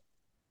through it.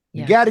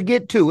 You Yeah. got to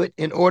get to it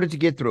in order to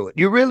get through it.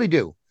 You really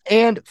do.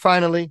 And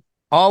finally,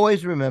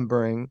 always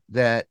remembering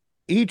that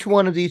each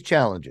one of these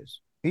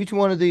challenges, each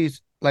one of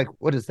these, like,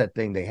 what is that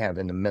thing they have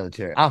in the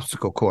military?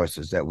 Obstacle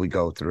courses that we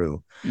go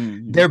through.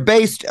 Mm-hmm. They're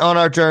based on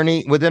our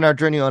journey, within our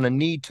journey, on a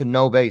need to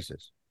know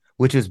basis,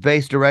 which is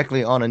based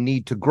directly on a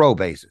need to grow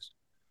basis.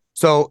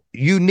 So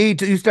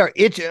you start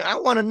itching. I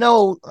want to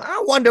know.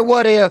 I wonder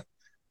what if.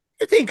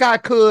 You think I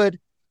could?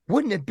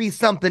 Wouldn't it be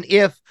something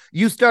if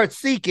you start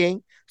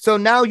seeking? So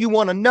now you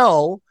want to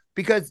know,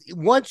 because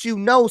once you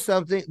know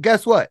something,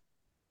 guess what?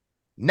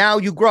 Now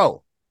you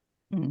grow.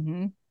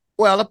 Mm-hmm.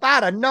 Well, if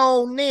I'd have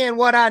known then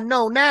what I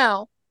know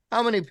now,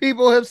 how many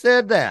people have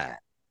said that?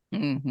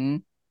 Mm-hmm.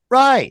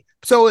 Right.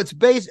 So it's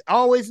based,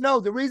 always know.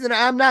 The reason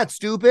I'm not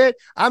stupid,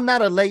 I'm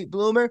not a late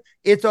bloomer,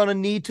 it's on a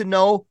need to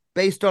know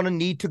based on a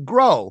need to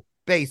grow,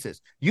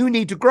 basis. You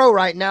need to grow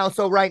right now.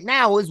 So right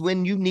now is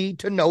when you need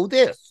to know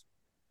this.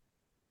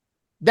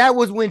 That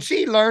was when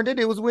she learned it.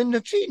 It was when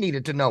she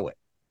needed to know it.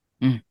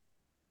 Mm.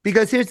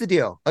 Because here's the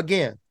deal.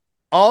 Again,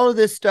 all of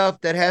this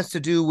stuff that has to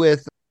do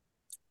with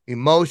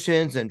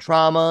emotions and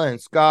trauma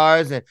and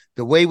scars and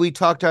the way we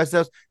talk to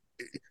ourselves,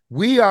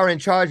 we are in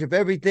charge of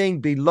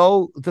everything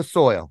below the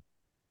soil.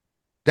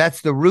 That's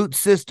the root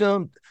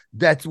system.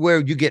 That's where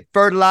you get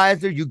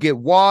fertilizer, you get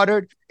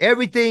watered.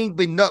 Everything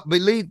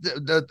beneath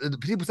the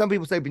people. Some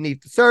people say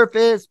beneath the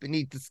surface,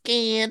 beneath the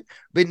skin,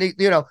 beneath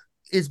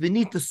is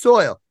beneath the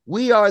soil.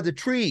 We are the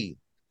tree,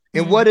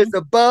 and what is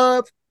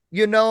above,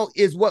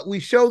 is what we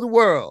show the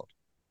world.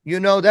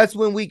 That's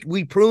when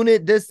we prune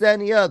it, this, that,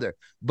 and the other.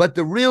 But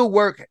the real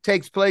work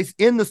takes place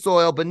in the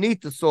soil,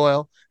 beneath the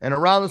soil, and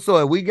around the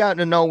soil. We got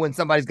to know when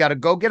somebody's got to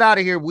go. Get out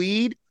of here,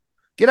 weed.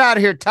 Get out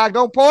of here, Todd.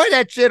 Don't pour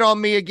that shit on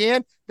me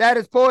again. That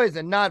is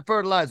poison, not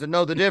fertilizer.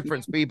 Know the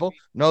difference, people.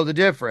 Know the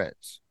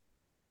difference.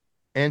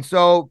 And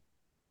so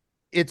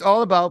it's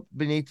all about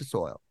beneath the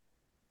soil.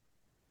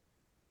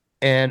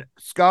 And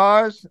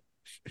scars,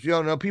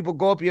 people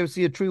go up, you ever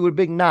see a tree with a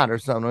big knot or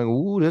something? Like,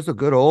 ooh, there's a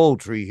good old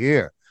tree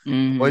here.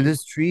 Boy,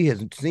 this tree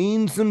has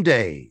seen some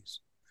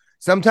days.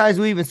 Sometimes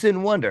we even sit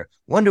and wonder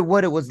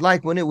what it was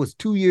like when it was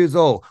 2 years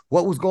old.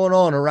 What was going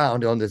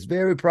on this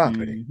very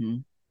property?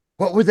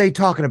 What were they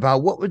talking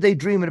about? What were they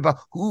dreaming about?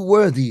 Who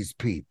were these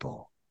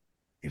people?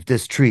 If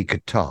this tree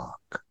could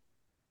talk,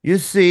 you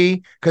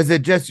see, because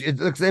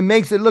it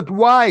makes it look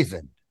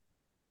wizened,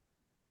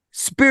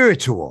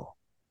 spiritual.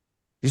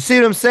 You see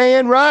what I'm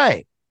saying?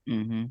 Right.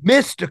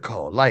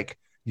 Mystical, like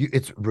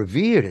it's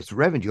revered, it's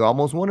reverent. You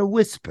almost want to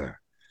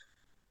whisper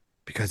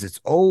because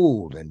it's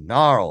old and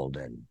gnarled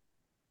and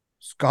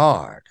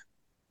scarred.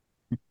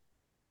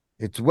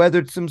 It's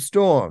weathered some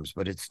storms,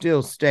 but it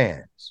still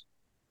stands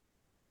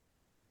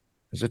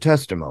as a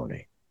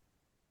testimony.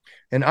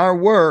 And our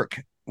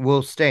work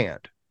will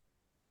stand.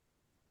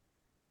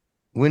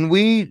 When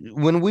we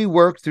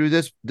work through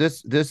this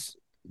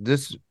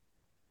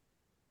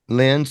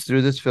lens,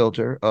 through this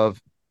filter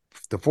of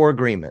the 4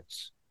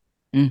 agreements,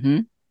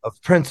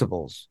 of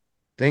principles,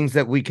 things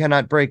that we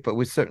cannot break, but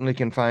we certainly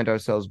can find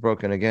ourselves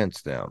broken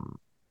against them.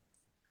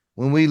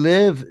 When we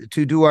live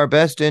to do our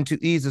best and to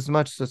ease as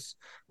much as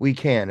we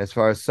can as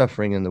far as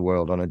suffering in the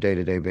world on a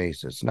day-to-day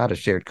basis, not a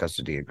shared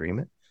custody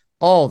agreement,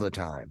 all the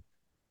time.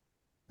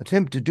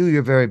 Attempt to do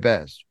your very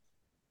best.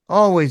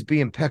 Always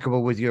be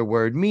impeccable with your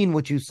word. Mean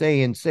what you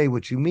say and say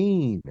what you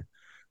mean.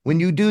 When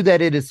you do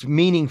that, it is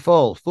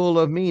meaningful, full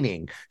of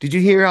meaning. Did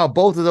you hear how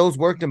both of those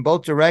worked in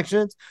both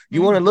directions?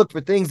 You want to look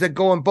for things that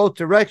go in both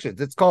directions.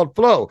 It's called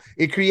flow.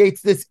 It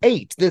creates this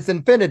 8, this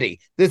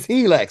infinity, this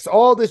helix,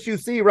 all this you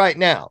see right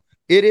now.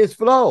 It is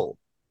flow.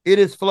 It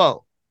is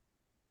flow.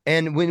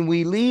 And when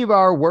we leave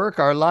our work,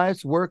 our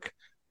life's work,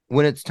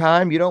 when it's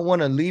time, you don't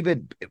want to leave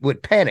it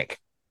with panic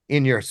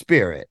in your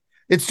spirit.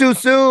 It's too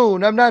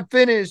soon. I'm not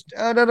finished.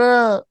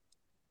 Martin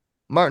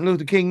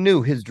Luther King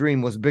knew his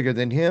dream was bigger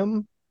than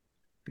him,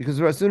 because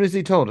as soon as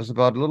he told us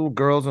about little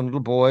girls and little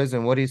boys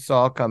and what he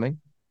saw coming,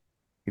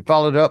 he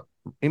followed up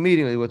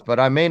immediately with, but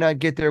I may not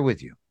get there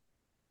with you.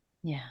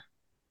 Yeah.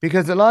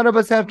 Because a lot of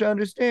us have to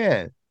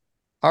understand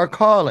our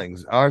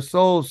callings, our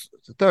soul's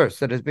thirst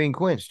that is being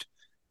quenched.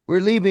 We're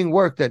leaving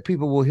work that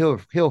people will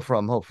heal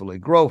from, hopefully,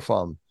 grow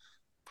from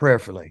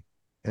prayerfully,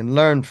 and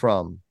learn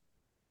from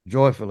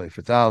joyfully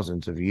for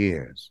thousands of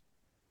years.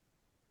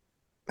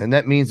 And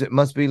that means it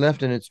must be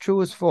left in its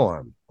truest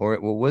form, or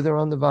it will wither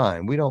on the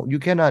vine. You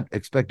cannot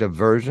expect a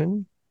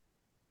version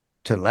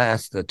to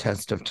last the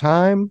test of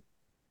time.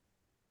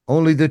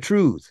 Only the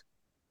truth.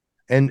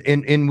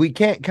 And we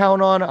can't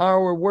count on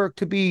our work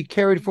to be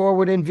carried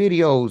forward in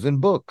videos and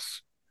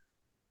books.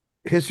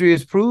 History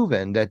has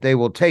proven that they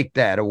will take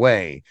that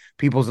away.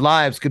 People's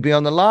lives could be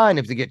on the line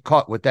if they get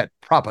caught with that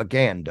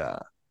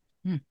propaganda.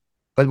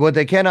 But what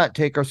they cannot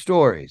take are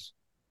stories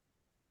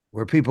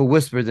where people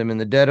whisper them in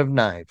the dead of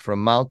night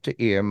from mouth to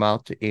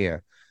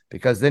ear,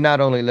 because they not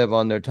only live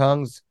on their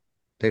tongues,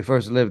 they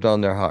first lived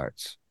on their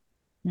hearts.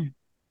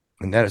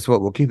 And that is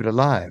what will keep it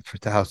alive for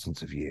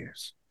thousands of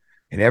years.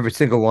 And every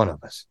single one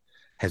of us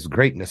has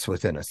greatness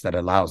within us that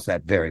allows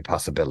that very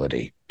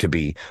possibility to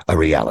be a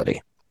reality.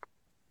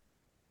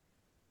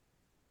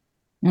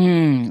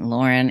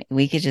 Loren,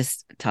 we could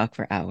just talk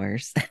for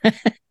hours.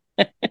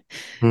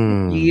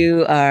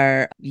 You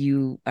are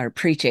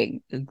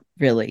preaching,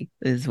 really,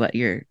 is what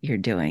you're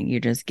doing. You're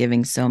just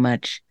giving so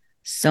much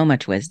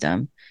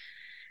wisdom.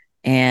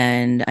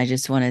 And I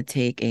just want to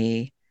take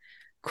a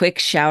quick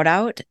shout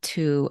out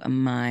to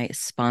my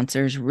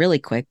sponsors really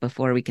quick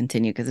before we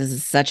continue, because this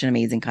is such an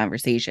amazing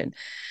conversation.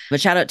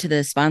 But shout out to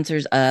the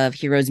sponsors of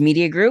Heroes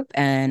Media Group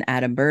and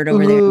Adam Bird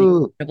over there,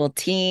 the incredible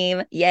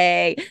team.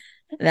 Yay.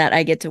 That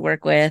I get to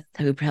work with,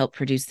 who help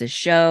produce this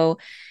show.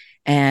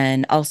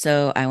 And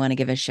also, I want to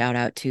give a shout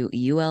out to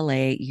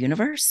ULA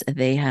Universe.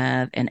 They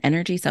have an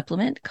energy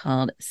supplement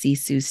called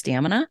Sisu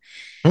Stamina.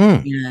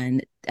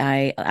 And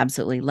I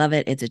absolutely love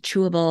it. It's a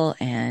chewable.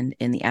 And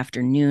in the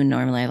afternoon,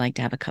 normally I like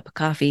to have a cup of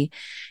coffee.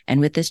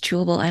 And with this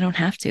chewable, I don't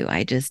have to.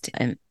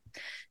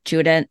 chew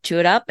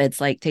it up.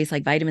 It's like tastes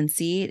like vitamin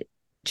C,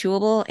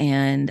 chewable.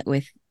 And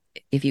with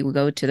if you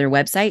go to their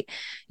website,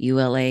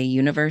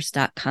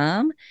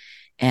 ulauniverse.com,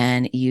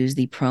 and use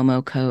the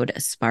promo code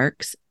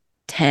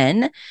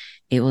Sparks10,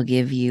 it will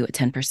give you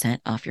 10%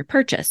 off your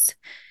purchase.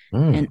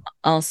 And Mm.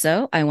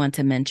 also, I want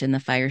to mention the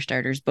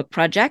Firestarters book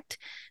project.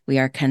 We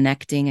are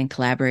connecting and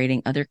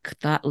collaborating other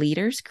thought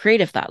leaders,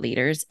 creative thought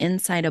leaders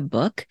inside a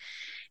book.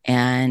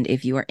 And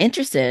if you are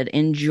interested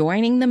in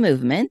joining the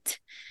movement,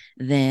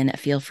 then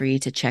feel free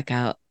to check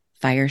out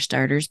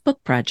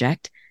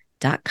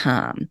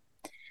firestartersbookproject.com.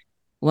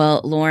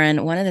 Well,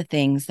 Loren, one of the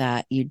things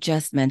that you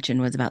just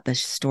mentioned was about the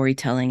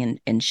storytelling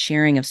and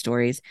sharing of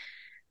stories.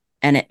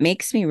 And it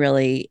makes me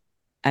really,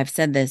 I've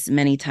said this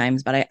many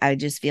times, but I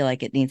just feel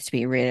like it needs to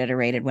be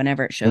reiterated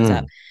whenever it shows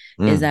up,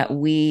 Mm. is Mm. that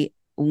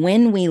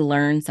when we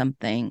learn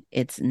something,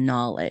 it's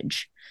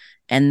knowledge.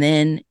 And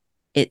then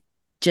it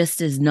just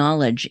is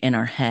knowledge in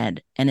our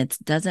head, and it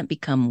doesn't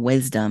become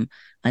wisdom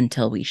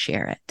until we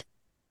share it.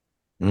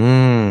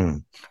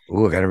 Mm.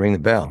 Ooh, I got to ring the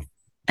bell.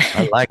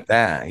 I like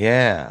that.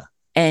 Yeah.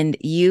 And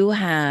you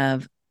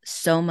have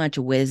so much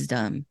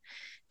wisdom.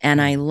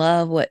 And I Mm.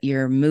 love what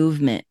your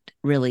movement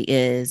really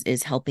is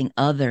helping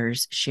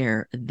others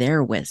share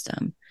their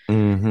wisdom.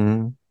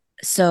 Mm-hmm.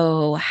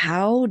 So,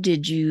 how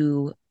did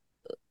you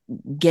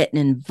get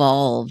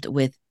involved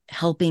with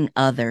helping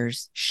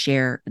others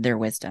share their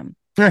wisdom?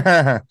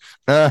 I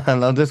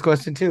love this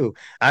question too.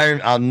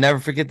 I'll never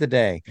forget the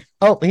day.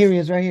 Oh, here he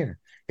is right here.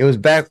 It was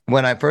back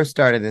when I first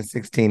started in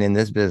 16 in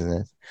this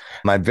business.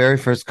 My very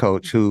first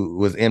coach, who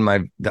was in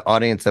the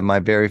audience of my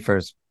very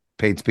first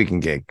paid speaking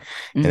gig,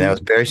 and that Mm-hmm. was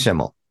Barry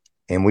Schimmel.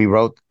 And we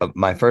wrote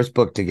my first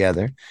book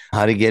together,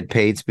 How to Get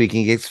Paid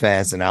Speaking Gigs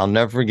Fast. And I'll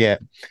never forget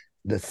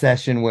the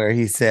session where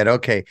he said,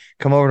 "Okay,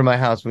 come over to my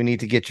house. We need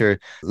to get your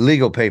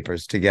legal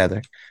papers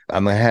together.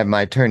 I'm gonna have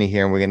my attorney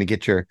here, and we're gonna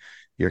get your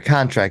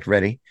contract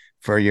ready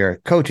for your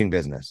coaching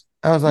business."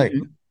 I was like,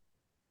 Mm-hmm.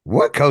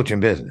 "What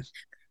coaching business?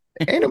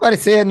 Ain't nobody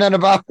said nothing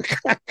about."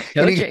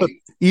 And he goes, Coaching.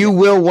 "You Yeah.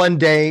 will one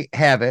day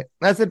have it."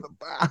 I said,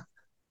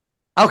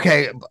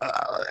 "Okay,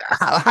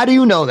 how do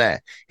you know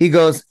that?" He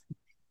goes,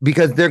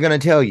 "Because they're going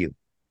to tell you."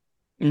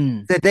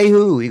 Mm, I said, "They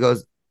who?" He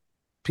goes,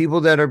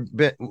 "People that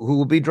who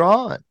will be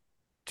drawn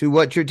to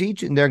what you're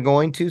teaching. They're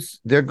going to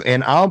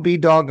and I'll be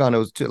doggone." It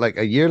was like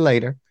a year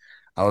later.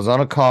 I was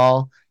on a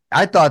call.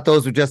 I thought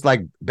those were just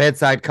like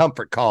bedside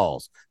comfort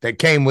calls that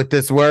came with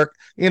this work.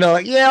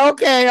 Like, yeah,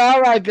 okay,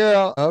 all right,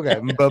 girl. Okay,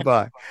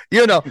 bye-bye.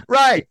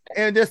 Right.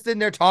 And just sitting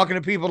there talking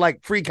to people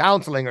like free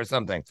counseling or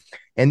something.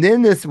 And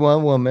then this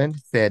one woman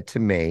said to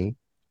me,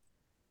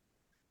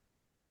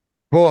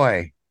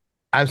 "Boy,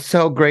 I'm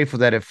so grateful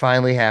that it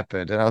finally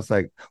happened." And I was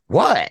like,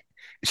 "What?"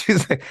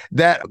 She's like,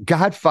 "That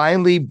God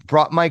finally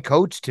brought my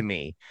coach to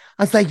me."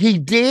 I was like, "He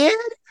did?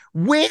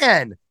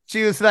 When?"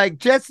 She was like,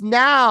 "Just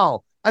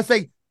now." I was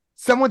like,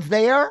 "Someone's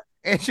there?"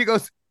 And she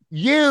goes,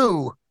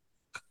 "You."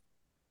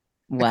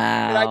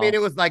 And I mean, wow.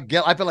 it was like,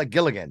 I feel like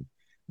Gilligan,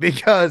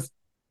 because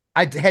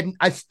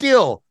I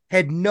still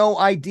had no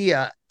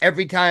idea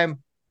every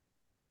time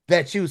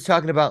that she was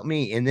talking about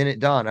me. And then it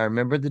dawned. I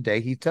remember the day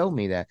he told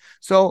me that.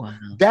 So Wow.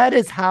 that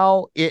is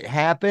how it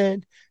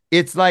happened.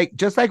 It's like,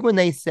 just like when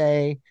they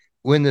say,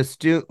 when the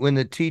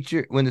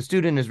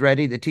student is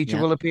ready, the teacher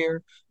Yep. will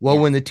appear. Well,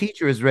 when Yes. the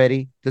teacher is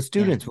ready, the Yes.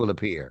 students will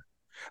appear.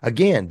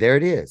 Again, there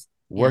it is,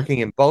 Yep. working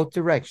in both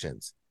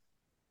directions.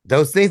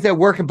 Those things that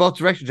work in both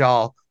directions,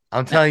 y'all,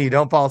 I'm telling you,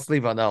 don't fall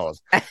asleep on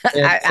those. And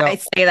I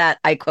say that,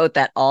 I quote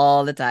that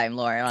all the time,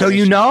 Laura, so on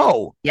this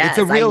show. it's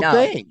a Yes, I real know.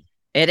 thing.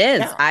 It is.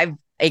 Yeah, I've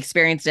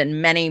experienced it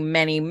many,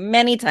 many,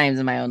 many times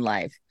in my own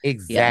life. Yes.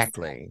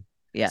 exactly.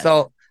 Yes.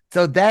 So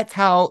that's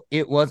how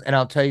it was. And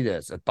I'll tell you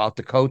this about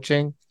the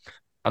coaching.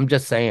 I'm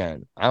just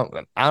saying, I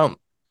don't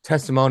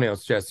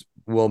testimonials just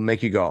will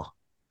make you go.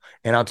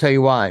 And I'll tell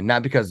you why.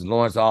 Not because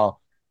Lauren's I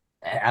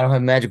don't have a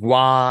magic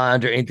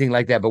wand or anything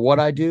like that. But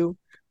what I do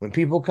when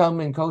people come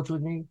and coach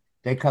with me,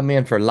 they come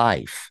in for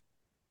life.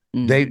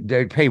 Mm,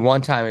 They pay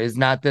one time. It's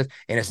not this,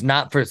 and it's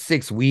not for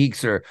 6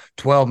 weeks or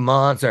 12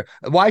 months. Or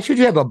why should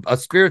you have a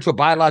spiritual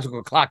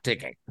biological clock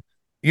ticking?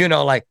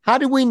 Like, how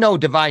do we know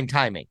divine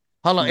timing?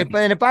 How long?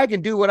 right. If I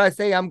can do what I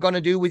say I'm going to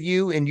do with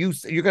you, and you're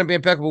going to be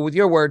impeccable with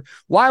your word,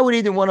 why would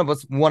either one of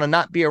us want to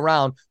not be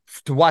around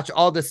to watch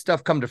all this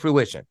stuff come to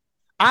fruition?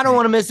 I don't Right.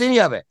 want to miss any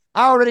of it.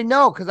 I already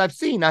know, because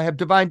I have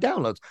divine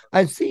downloads.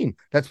 I've seen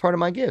that's part of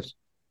my gifts.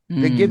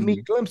 They give me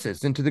Mm,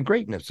 glimpses into the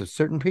greatness of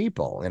certain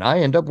people, and I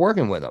end up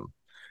working with them.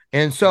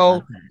 And I love so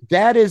it.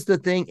 that is the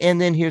thing. And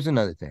then here's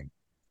another thing.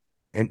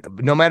 And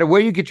no matter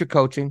where you get your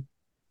coaching,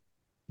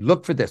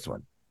 look for this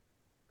one.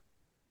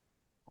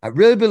 I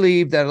really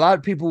believe that a lot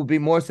of people will be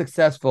more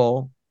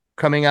successful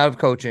coming out of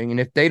coaching. And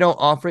if they don't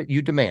offer it,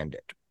 you demand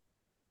it.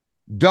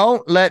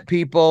 Don't let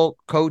people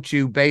coach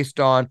you based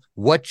on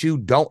what you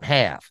don't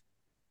have.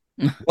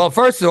 Well,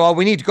 first of all,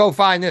 we need to go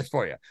find this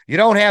for you. You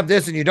don't have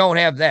this and you don't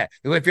have that.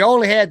 If you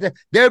only had that,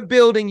 they're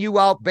building you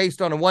out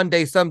based on a one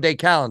day, someday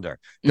calendar.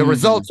 The Hmm.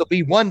 results will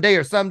be one day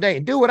or someday.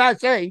 And do what I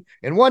say,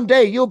 and one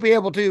day you'll be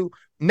able to.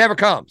 Never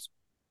comes.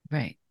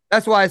 Right.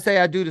 That's why I say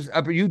I do this.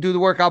 You do the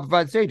work, I'll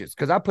provide the stages,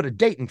 because I put a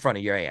date in front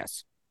of your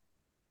ass.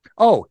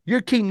 Oh,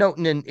 you're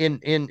keynoting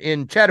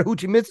in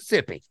Chattahoochee,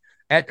 Mississippi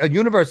at a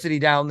university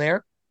down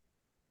there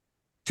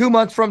 2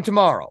 months from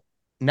tomorrow.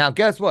 Now,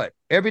 guess what?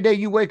 Every day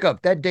you wake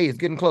up, that day is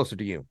getting closer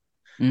to you.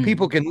 Mm.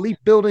 People can leap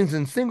buildings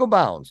in single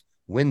bounds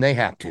when they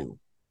have to.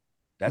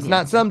 That's Yeah.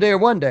 not someday or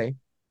one day.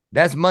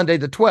 That's Monday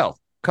the 12th,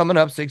 coming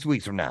up 6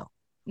 weeks from now,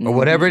 or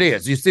whatever it Mm-hmm.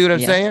 is. You see what I'm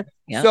Yep. saying?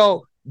 Yep.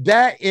 So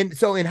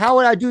how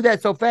would I do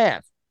that so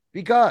fast?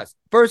 Because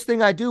first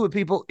thing I do with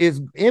people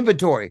is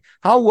inventory.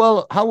 How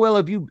well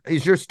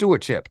is your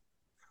stewardship?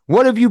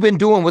 What have you been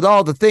doing with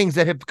all the things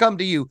that have come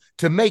to you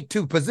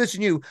to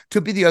position you to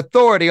be the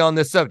authority on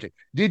this subject?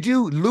 Did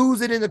you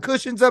lose it in the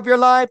cushions of your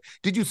life?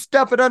 Did you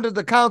stuff it under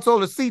the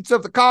console or seats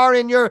of the car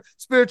in your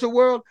spiritual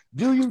world?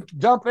 Do you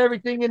dump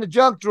everything in the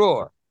junk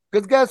drawer?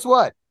 Because guess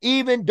what?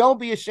 Even don't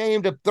be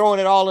ashamed of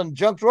throwing it all in the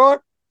junk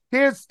drawer.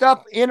 Here's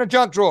stuff in a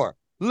junk drawer,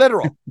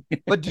 literal.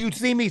 But do you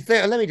see me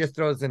say, let me just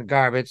throw this in the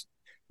garbage?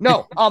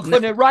 No, I'm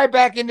putting it right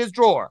back in this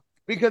drawer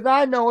because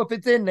I know if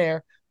it's in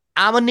there,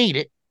 I'm going to need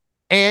it.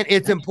 And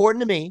it's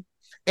important to me.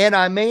 And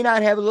I may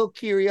not have a little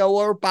curio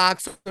or a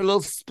box or a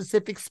little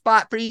specific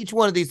spot for each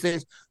one of these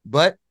things,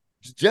 but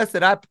just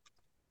that I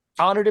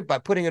honored it by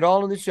putting it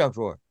all in the junk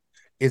drawer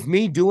is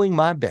me doing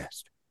my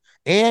best.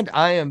 And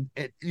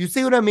you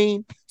see what I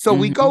mean? So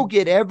we go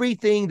get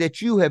everything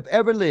that you have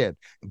ever lived,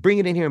 bring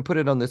it in here and put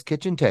it on this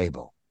kitchen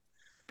table.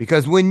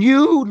 Because when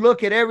you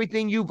look at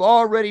everything you've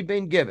already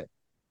been given,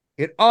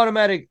 it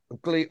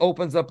automatically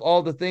opens up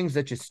all the things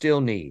that you still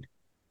need.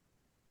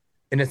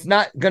 And it's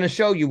not going to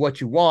show you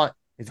what you want.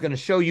 It's going to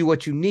show you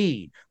what you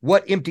need.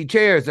 What empty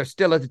chairs are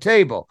still at the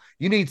table?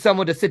 You need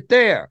someone to sit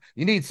there.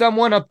 You need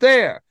someone up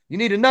there. You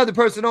need another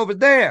person over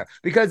there,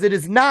 because it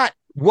is not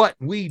what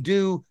we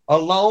do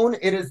alone.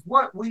 It is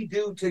what we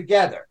do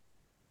together.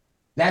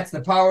 That's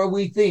the Power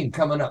We theme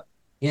coming up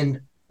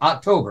in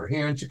October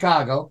here in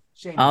Chicago.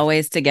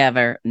 Always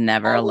together,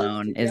 never Always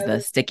alone together, is the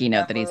sticky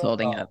note that he's never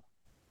holding alone. up.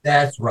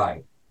 That's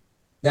right.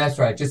 That's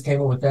right. Just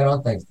came up with that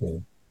on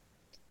Thanksgiving.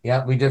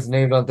 Yeah, we just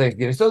named on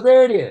Thanksgiving. So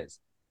there it is.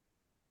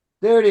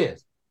 There it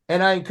is.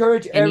 And I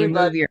encourage Can you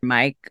everybody. move your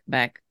mic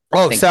back?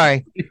 Oh, Thank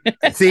sorry.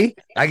 See,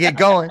 I get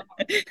going.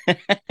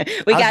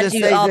 We I'll got just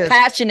you say all this.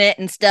 passionate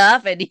and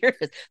stuff, and you're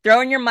just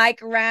throwing your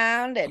mic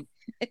around. And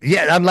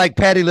Yeah, I'm like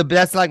Patty LaBelle.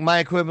 That's like my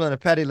equivalent of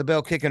Patty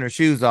LaBelle kicking her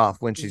shoes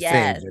off when she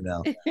yes.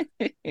 sings,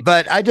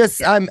 But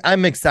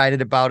I'm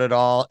excited about it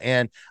all.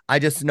 And I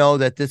just know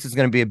that this is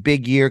going to be a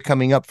big year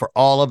coming up for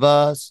all of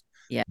us.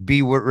 Yeah.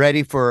 Be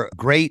ready for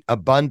great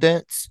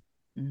abundance.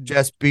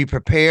 Just be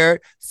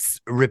prepared.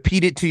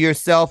 Repeat it to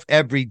yourself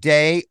every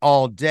day,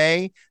 all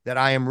day, that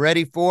I am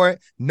ready for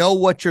it. Know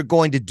what you're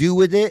going to do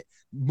with it.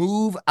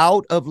 Move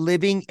out of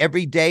living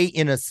every day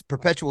in a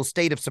perpetual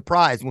state of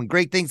surprise. When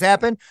great things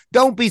happen,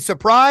 don't be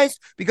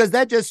surprised, because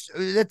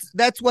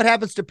that's what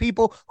happens to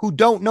people who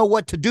don't know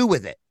what to do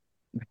with it.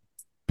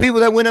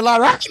 People that win a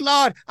lottery,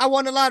 Lord, I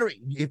won a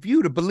lottery. If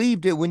you'd have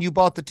believed it when you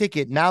bought the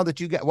ticket, now that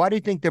why do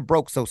you think they're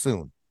broke so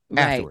soon?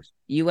 Right. Afterwards?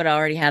 You would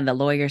already have the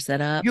lawyer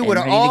set up. You would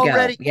have ready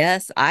already to go.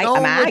 Yes, I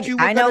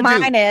know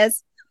mine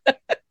is.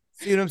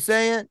 See what I'm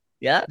saying?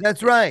 Yeah,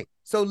 that's right.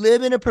 So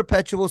live in a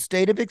perpetual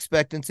state of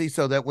expectancy,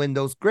 so that when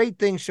those great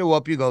things show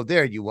up, you go,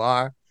 there you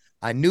are.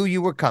 I knew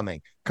you were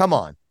coming. Come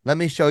on. Let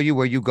me show you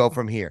where you go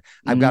from here.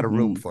 I've got a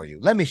room for you.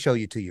 Let me show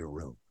you to your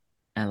room.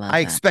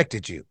 I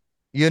expected you,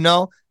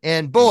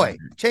 and boy,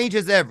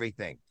 changes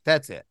everything.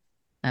 That's it.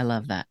 I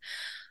love that.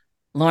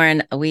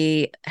 Loren,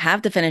 we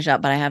have to finish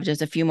up, but I have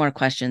just a few more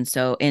questions.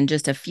 So in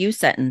just a few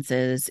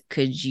sentences,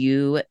 could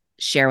you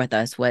share with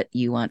us what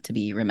you want to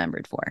be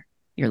remembered for,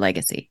 your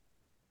legacy?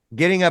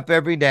 Getting up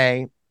every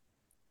day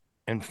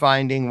and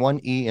finding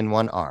one E and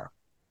one R.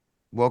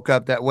 Woke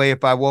up that way.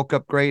 If I woke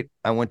up great,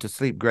 I went to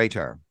sleep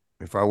greater.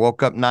 If I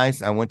woke up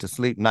nice, I went to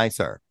sleep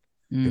nicer.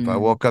 If I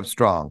woke up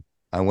strong,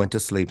 I went to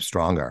sleep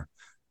stronger.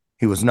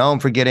 He was known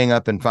for getting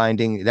up and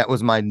finding, that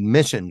was my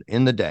mission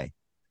in the day,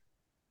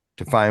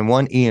 to find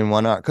one E and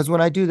one R. Because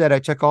when I do that, I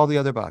check all the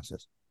other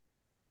boxes.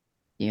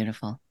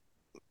 Beautiful.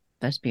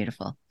 That's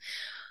beautiful.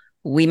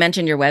 We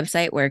mentioned your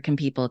website. Where can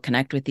people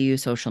connect with you?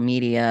 Social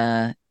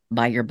media,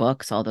 buy your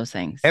books, all those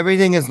things.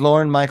 Everything is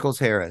Loren Michaels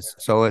Harris.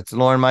 So it's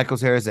Loren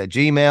Michaels Harris at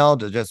Gmail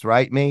to just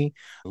write me.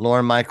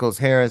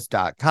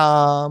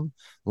 LorenMichaelsHarris.com.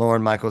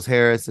 Loren Michaels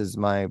Harris is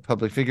my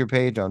public figure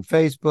page on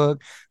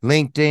Facebook,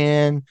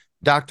 LinkedIn,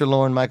 Dr.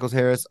 Loren Michaels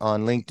Harris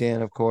on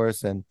LinkedIn, of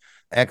course, and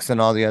X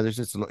and all the others.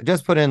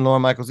 Just put in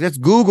Loren Michaels.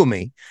 Just Google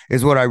me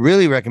is what I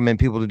really recommend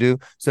people to do,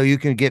 so you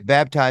can get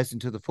baptized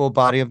into the full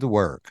body of the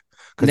work.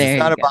 Because it's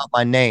not about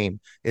my name.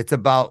 It's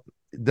about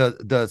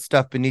the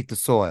stuff beneath the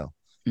soil.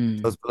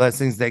 Those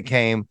blessings that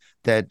came,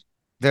 that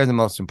they're the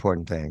most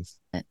important things.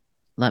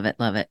 Love it.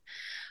 Love it.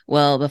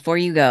 Well, before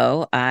you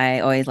go, I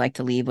always like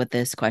to leave with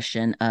this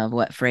question of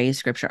what phrase,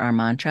 scripture, or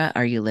mantra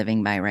are you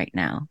living by right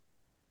now?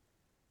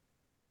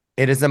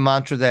 It is a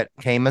mantra that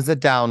came as a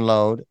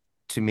download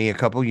to me a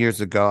couple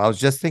years ago. I was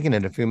just thinking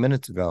it a few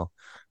minutes ago,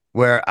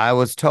 where I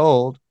was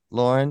told,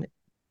 Loren,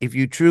 if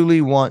you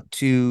truly want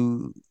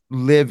to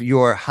live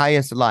your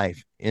highest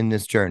life in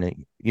this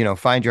journey,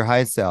 find your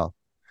highest self,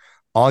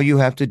 all you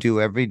have to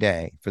do every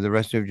day for the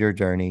rest of your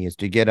journey is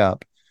to get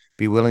up,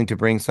 be willing to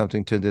bring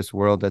something to this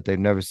world that they've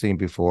never seen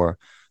before.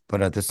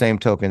 But at the same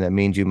token, that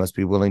means you must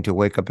be willing to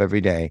wake up every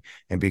day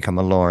and become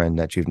a Loren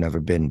that you've never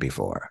been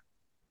before.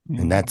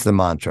 And that's the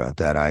mantra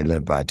that I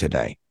live by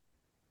today.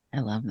 I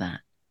love that.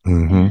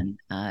 Mm-hmm.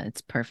 And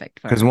it's perfect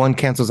for Because one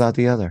cancels out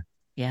the other.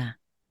 yeah,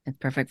 it's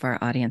perfect for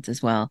our audience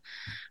as well.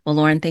 Well,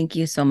 Loren, thank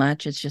you so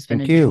much. It's just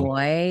been a Thank you.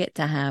 joy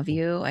to have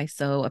you. I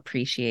so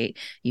appreciate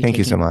you Thank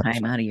you so taking much.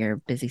 time out of your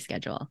busy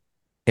schedule.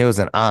 It was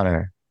an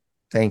honor.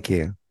 Thank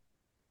you.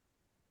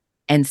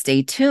 And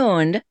stay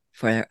tuned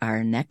for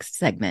our next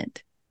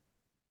segment.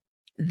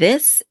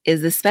 This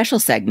is the special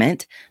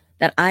segment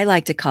that I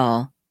like to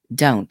call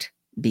Don't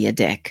Be a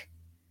Dick.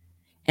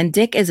 And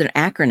DICK is an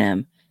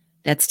acronym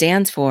that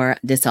stands for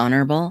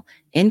dishonorable,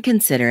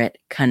 inconsiderate,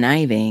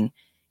 conniving,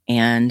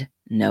 and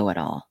know it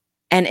all.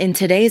 And in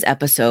today's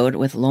episode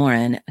with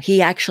Loren,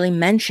 he actually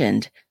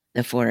mentioned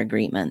the four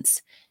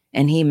agreements.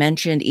 And he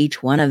mentioned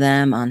each one of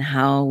them on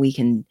how we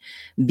can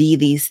be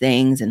these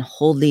things and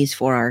hold these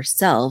for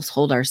ourselves,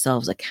 hold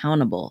ourselves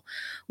accountable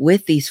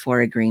with these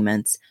four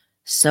agreements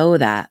so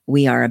that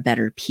we are a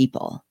better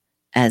people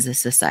as a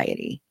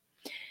society.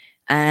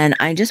 And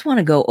I just want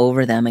to go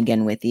over them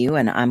again with you,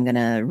 and I'm going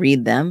to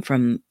read them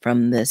from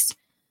this.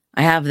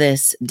 I have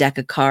this deck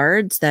of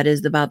cards that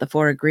is about the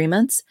four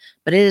agreements,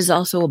 but it is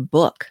also a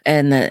book,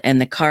 and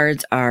the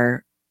cards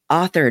are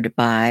authored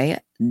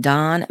by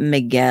Don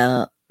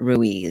Miguel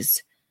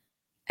Ruiz,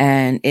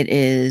 and it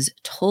is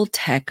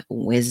Toltec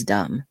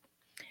wisdom.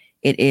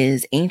 It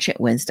is ancient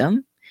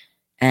wisdom,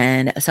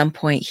 and at some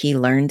point he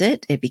learned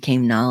it. It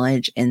became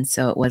knowledge, and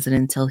so it wasn't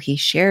until he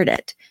shared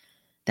it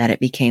that it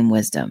became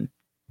wisdom.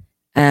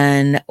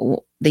 And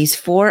these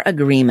four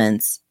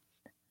agreements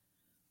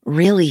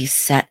really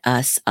set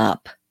us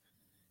up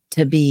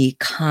to be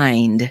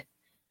kind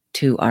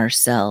to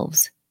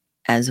ourselves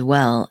as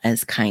well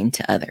as kind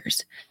to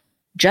others.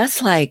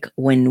 Just like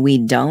when we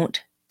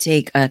don't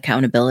take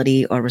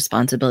accountability or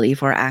responsibility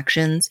for our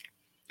actions,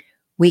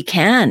 we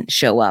can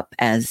show up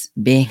as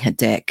being a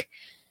dick.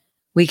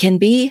 We can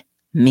be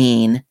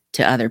mean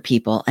to other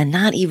people and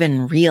not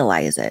even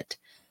realize it.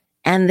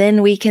 And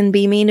then we can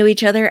be mean to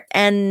each other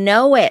and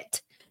know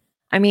it.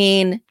 I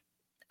mean,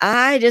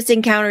 I just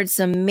encountered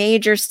some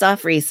major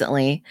stuff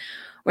recently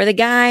where the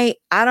guy,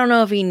 I don't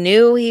know if he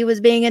knew he was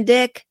being a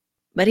dick,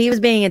 but he was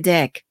being a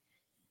dick.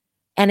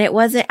 And it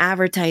wasn't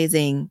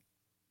advertising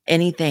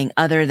anything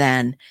other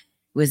than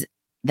was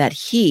that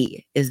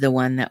he is the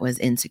one that was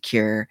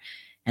insecure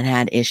and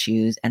had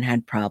issues and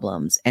had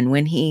problems. And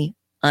when he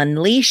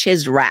unleashed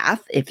his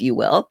wrath, if you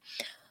will,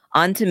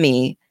 onto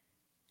me,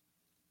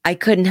 I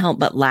couldn't help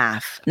but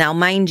laugh. Now,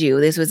 mind you,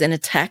 this was in a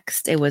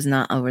text. It was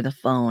not over the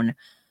phone,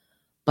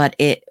 but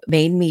it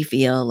made me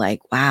feel like,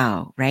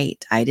 wow,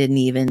 right. I didn't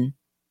even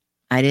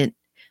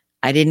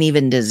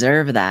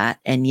deserve that.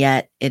 And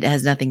yet it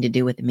has nothing to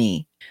do with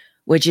me,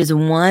 which is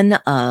one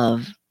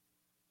of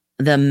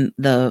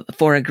the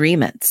four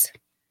agreements,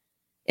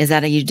 is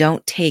that you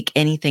don't take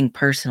anything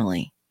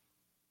personally.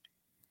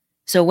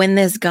 So when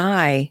this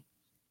guy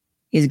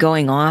is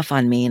going off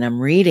on me and I'm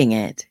reading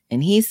it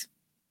and he's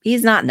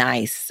not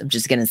nice, I'm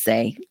just going to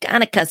say,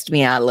 kind of cussed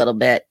me out a little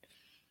bit.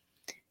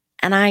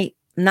 And I'm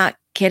not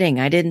kidding.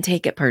 I didn't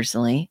take it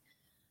personally.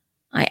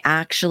 I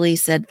actually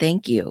said,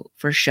 thank you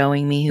for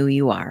showing me who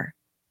you are.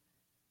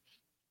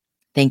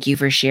 Thank you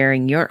for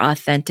sharing your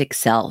authentic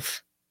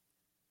self.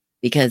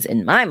 Because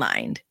in my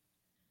mind,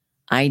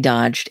 I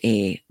dodged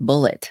a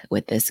bullet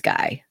with this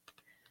guy.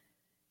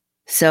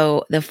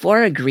 So the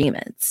four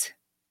agreements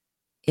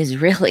is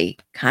really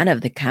kind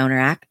of the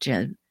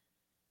counteraction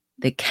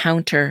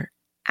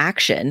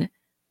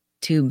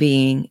to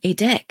being a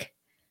dick.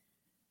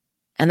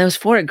 And those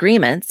four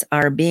agreements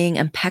are being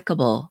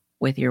impeccable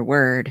with your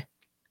word,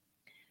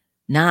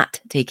 not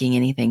taking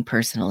anything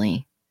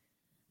personally,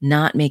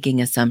 not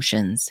making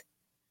assumptions,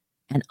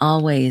 and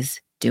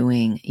always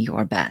doing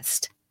your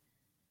best.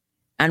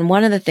 And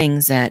one of the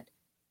things that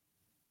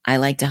I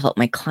like to help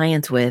my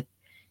clients with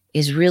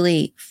is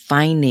really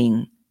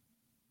finding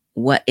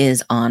what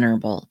is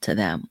honorable to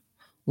them.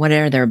 What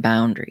are their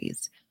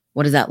boundaries?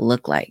 What does that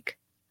look like?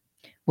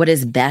 What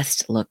does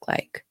best look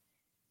like?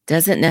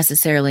 Doesn't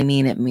necessarily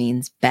mean it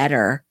means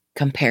better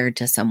compared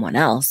to someone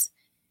else.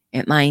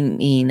 It might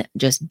mean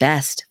just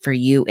best for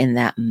you in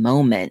that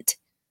moment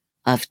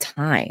of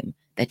time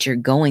that you're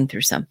going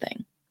through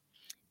something.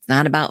 It's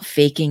not about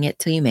faking it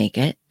till you make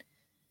it.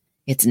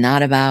 It's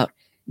not about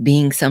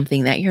being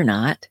something that you're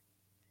not.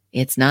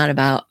 It's not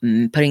about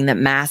putting that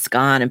mask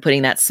on and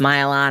putting that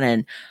smile on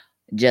and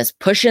just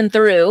pushing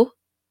through.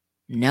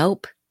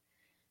 Nope.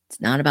 It's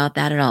not about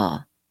that at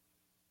all.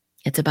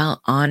 It's about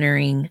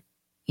honoring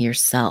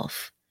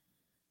yourself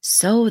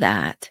so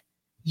that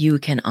you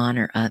can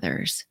honor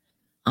others,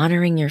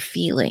 honoring your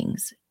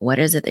feelings. What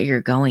is it that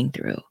you're going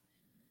through?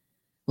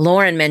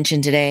 Loren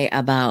mentioned today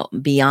about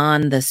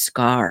beyond the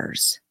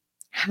scars.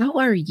 How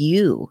are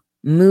you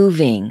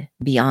moving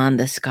beyond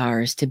the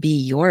scars to be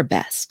your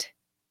best.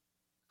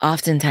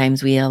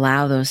 Oftentimes we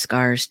allow those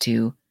scars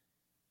to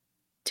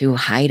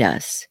hide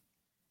us,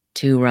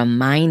 to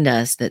remind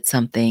us that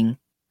something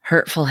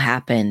hurtful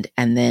happened,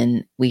 and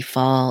then we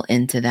fall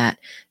into that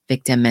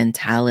victim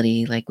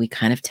mentality like we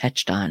kind of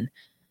touched on.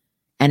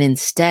 And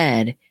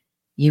instead,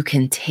 you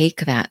can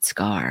take that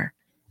scar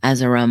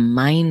as a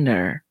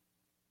reminder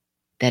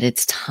that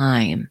it's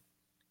time.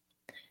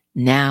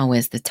 Now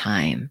is the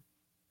time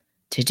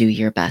to do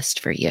your best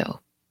for you.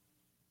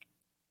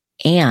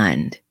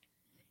 And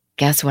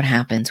guess what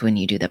happens when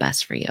you do the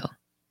best for you?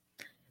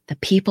 The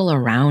people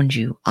around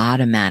you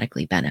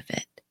automatically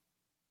benefit.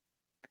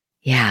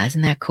 Yeah,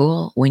 isn't that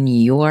cool? When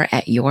you're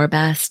at your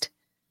best,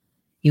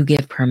 you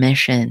give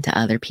permission to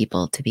other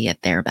people to be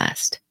at their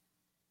best.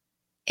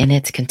 And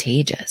it's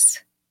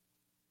contagious.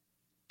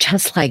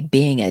 Just like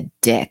being a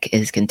dick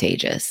is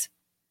contagious.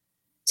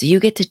 So you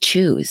get to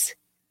choose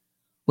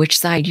which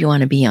side you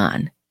want to be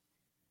on.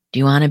 Do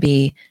you want to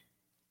be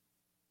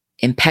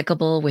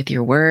impeccable with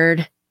your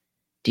word?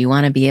 Do you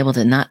want to be able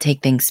to not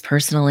take things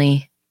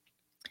personally?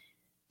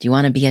 Do you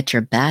want to be at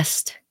your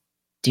best?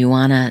 Do you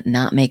want to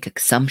not make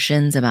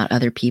assumptions about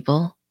other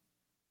people?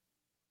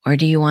 Or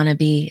do you want to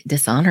be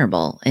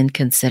dishonorable,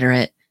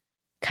 inconsiderate,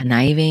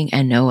 conniving,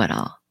 and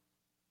know-it-all?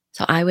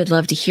 So I would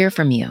love to hear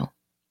from you.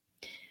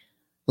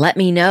 Let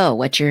me know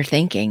what you're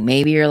thinking.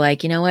 Maybe you're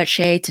like, you know what,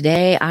 Shay,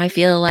 today I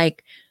feel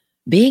like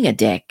being a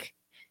dick.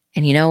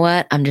 And you know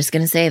what? I'm just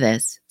going to say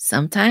this.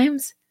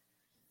 Sometimes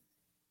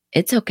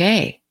it's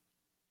okay.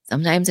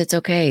 Sometimes it's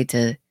okay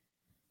to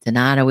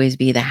not always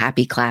be the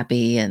happy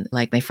clappy and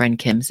like my friend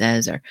Kim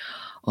says,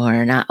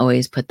 or not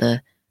always put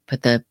the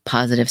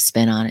positive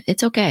spin on it.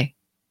 It's okay.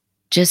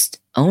 Just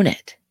own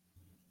it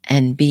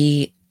and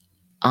be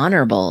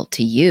honorable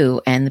to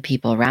you and the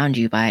people around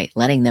you by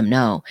letting them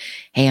know,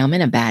 hey, I'm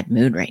in a bad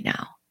mood right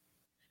now.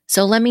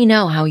 So let me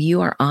know how you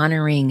are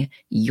honoring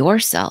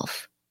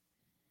yourself.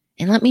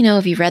 And let me know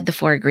if you've read the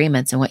 4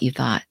 agreements and what you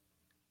thought.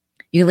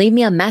 You leave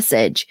me a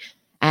message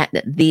at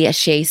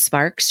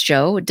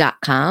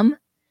theshaysparksshow.com.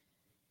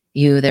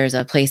 There's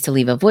a place to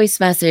leave a voice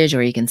message,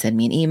 or you can send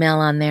me an email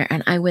on there,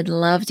 and I would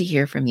love to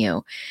hear from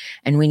you.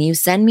 And when you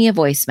send me a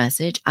voice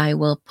message, I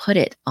will put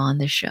it on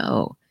the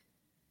show.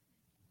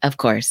 Of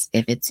course,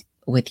 if it's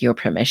with your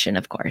permission,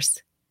 of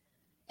course.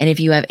 And if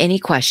you have any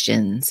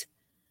questions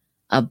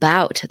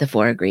about the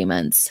 4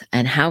 agreements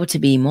and how to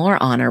be more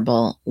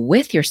honorable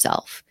with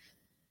yourself,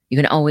 you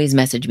can always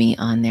message me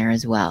on there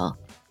as well.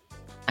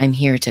 I'm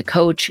here to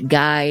coach,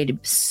 guide,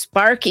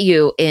 spark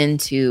you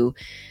into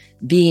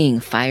being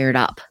fired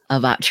up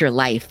about your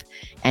life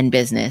and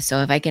business.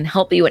 So if I can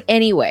help you in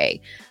any way,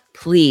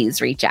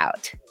 please reach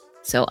out.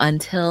 So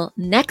until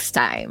next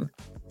time,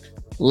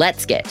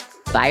 let's get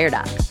fired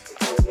up.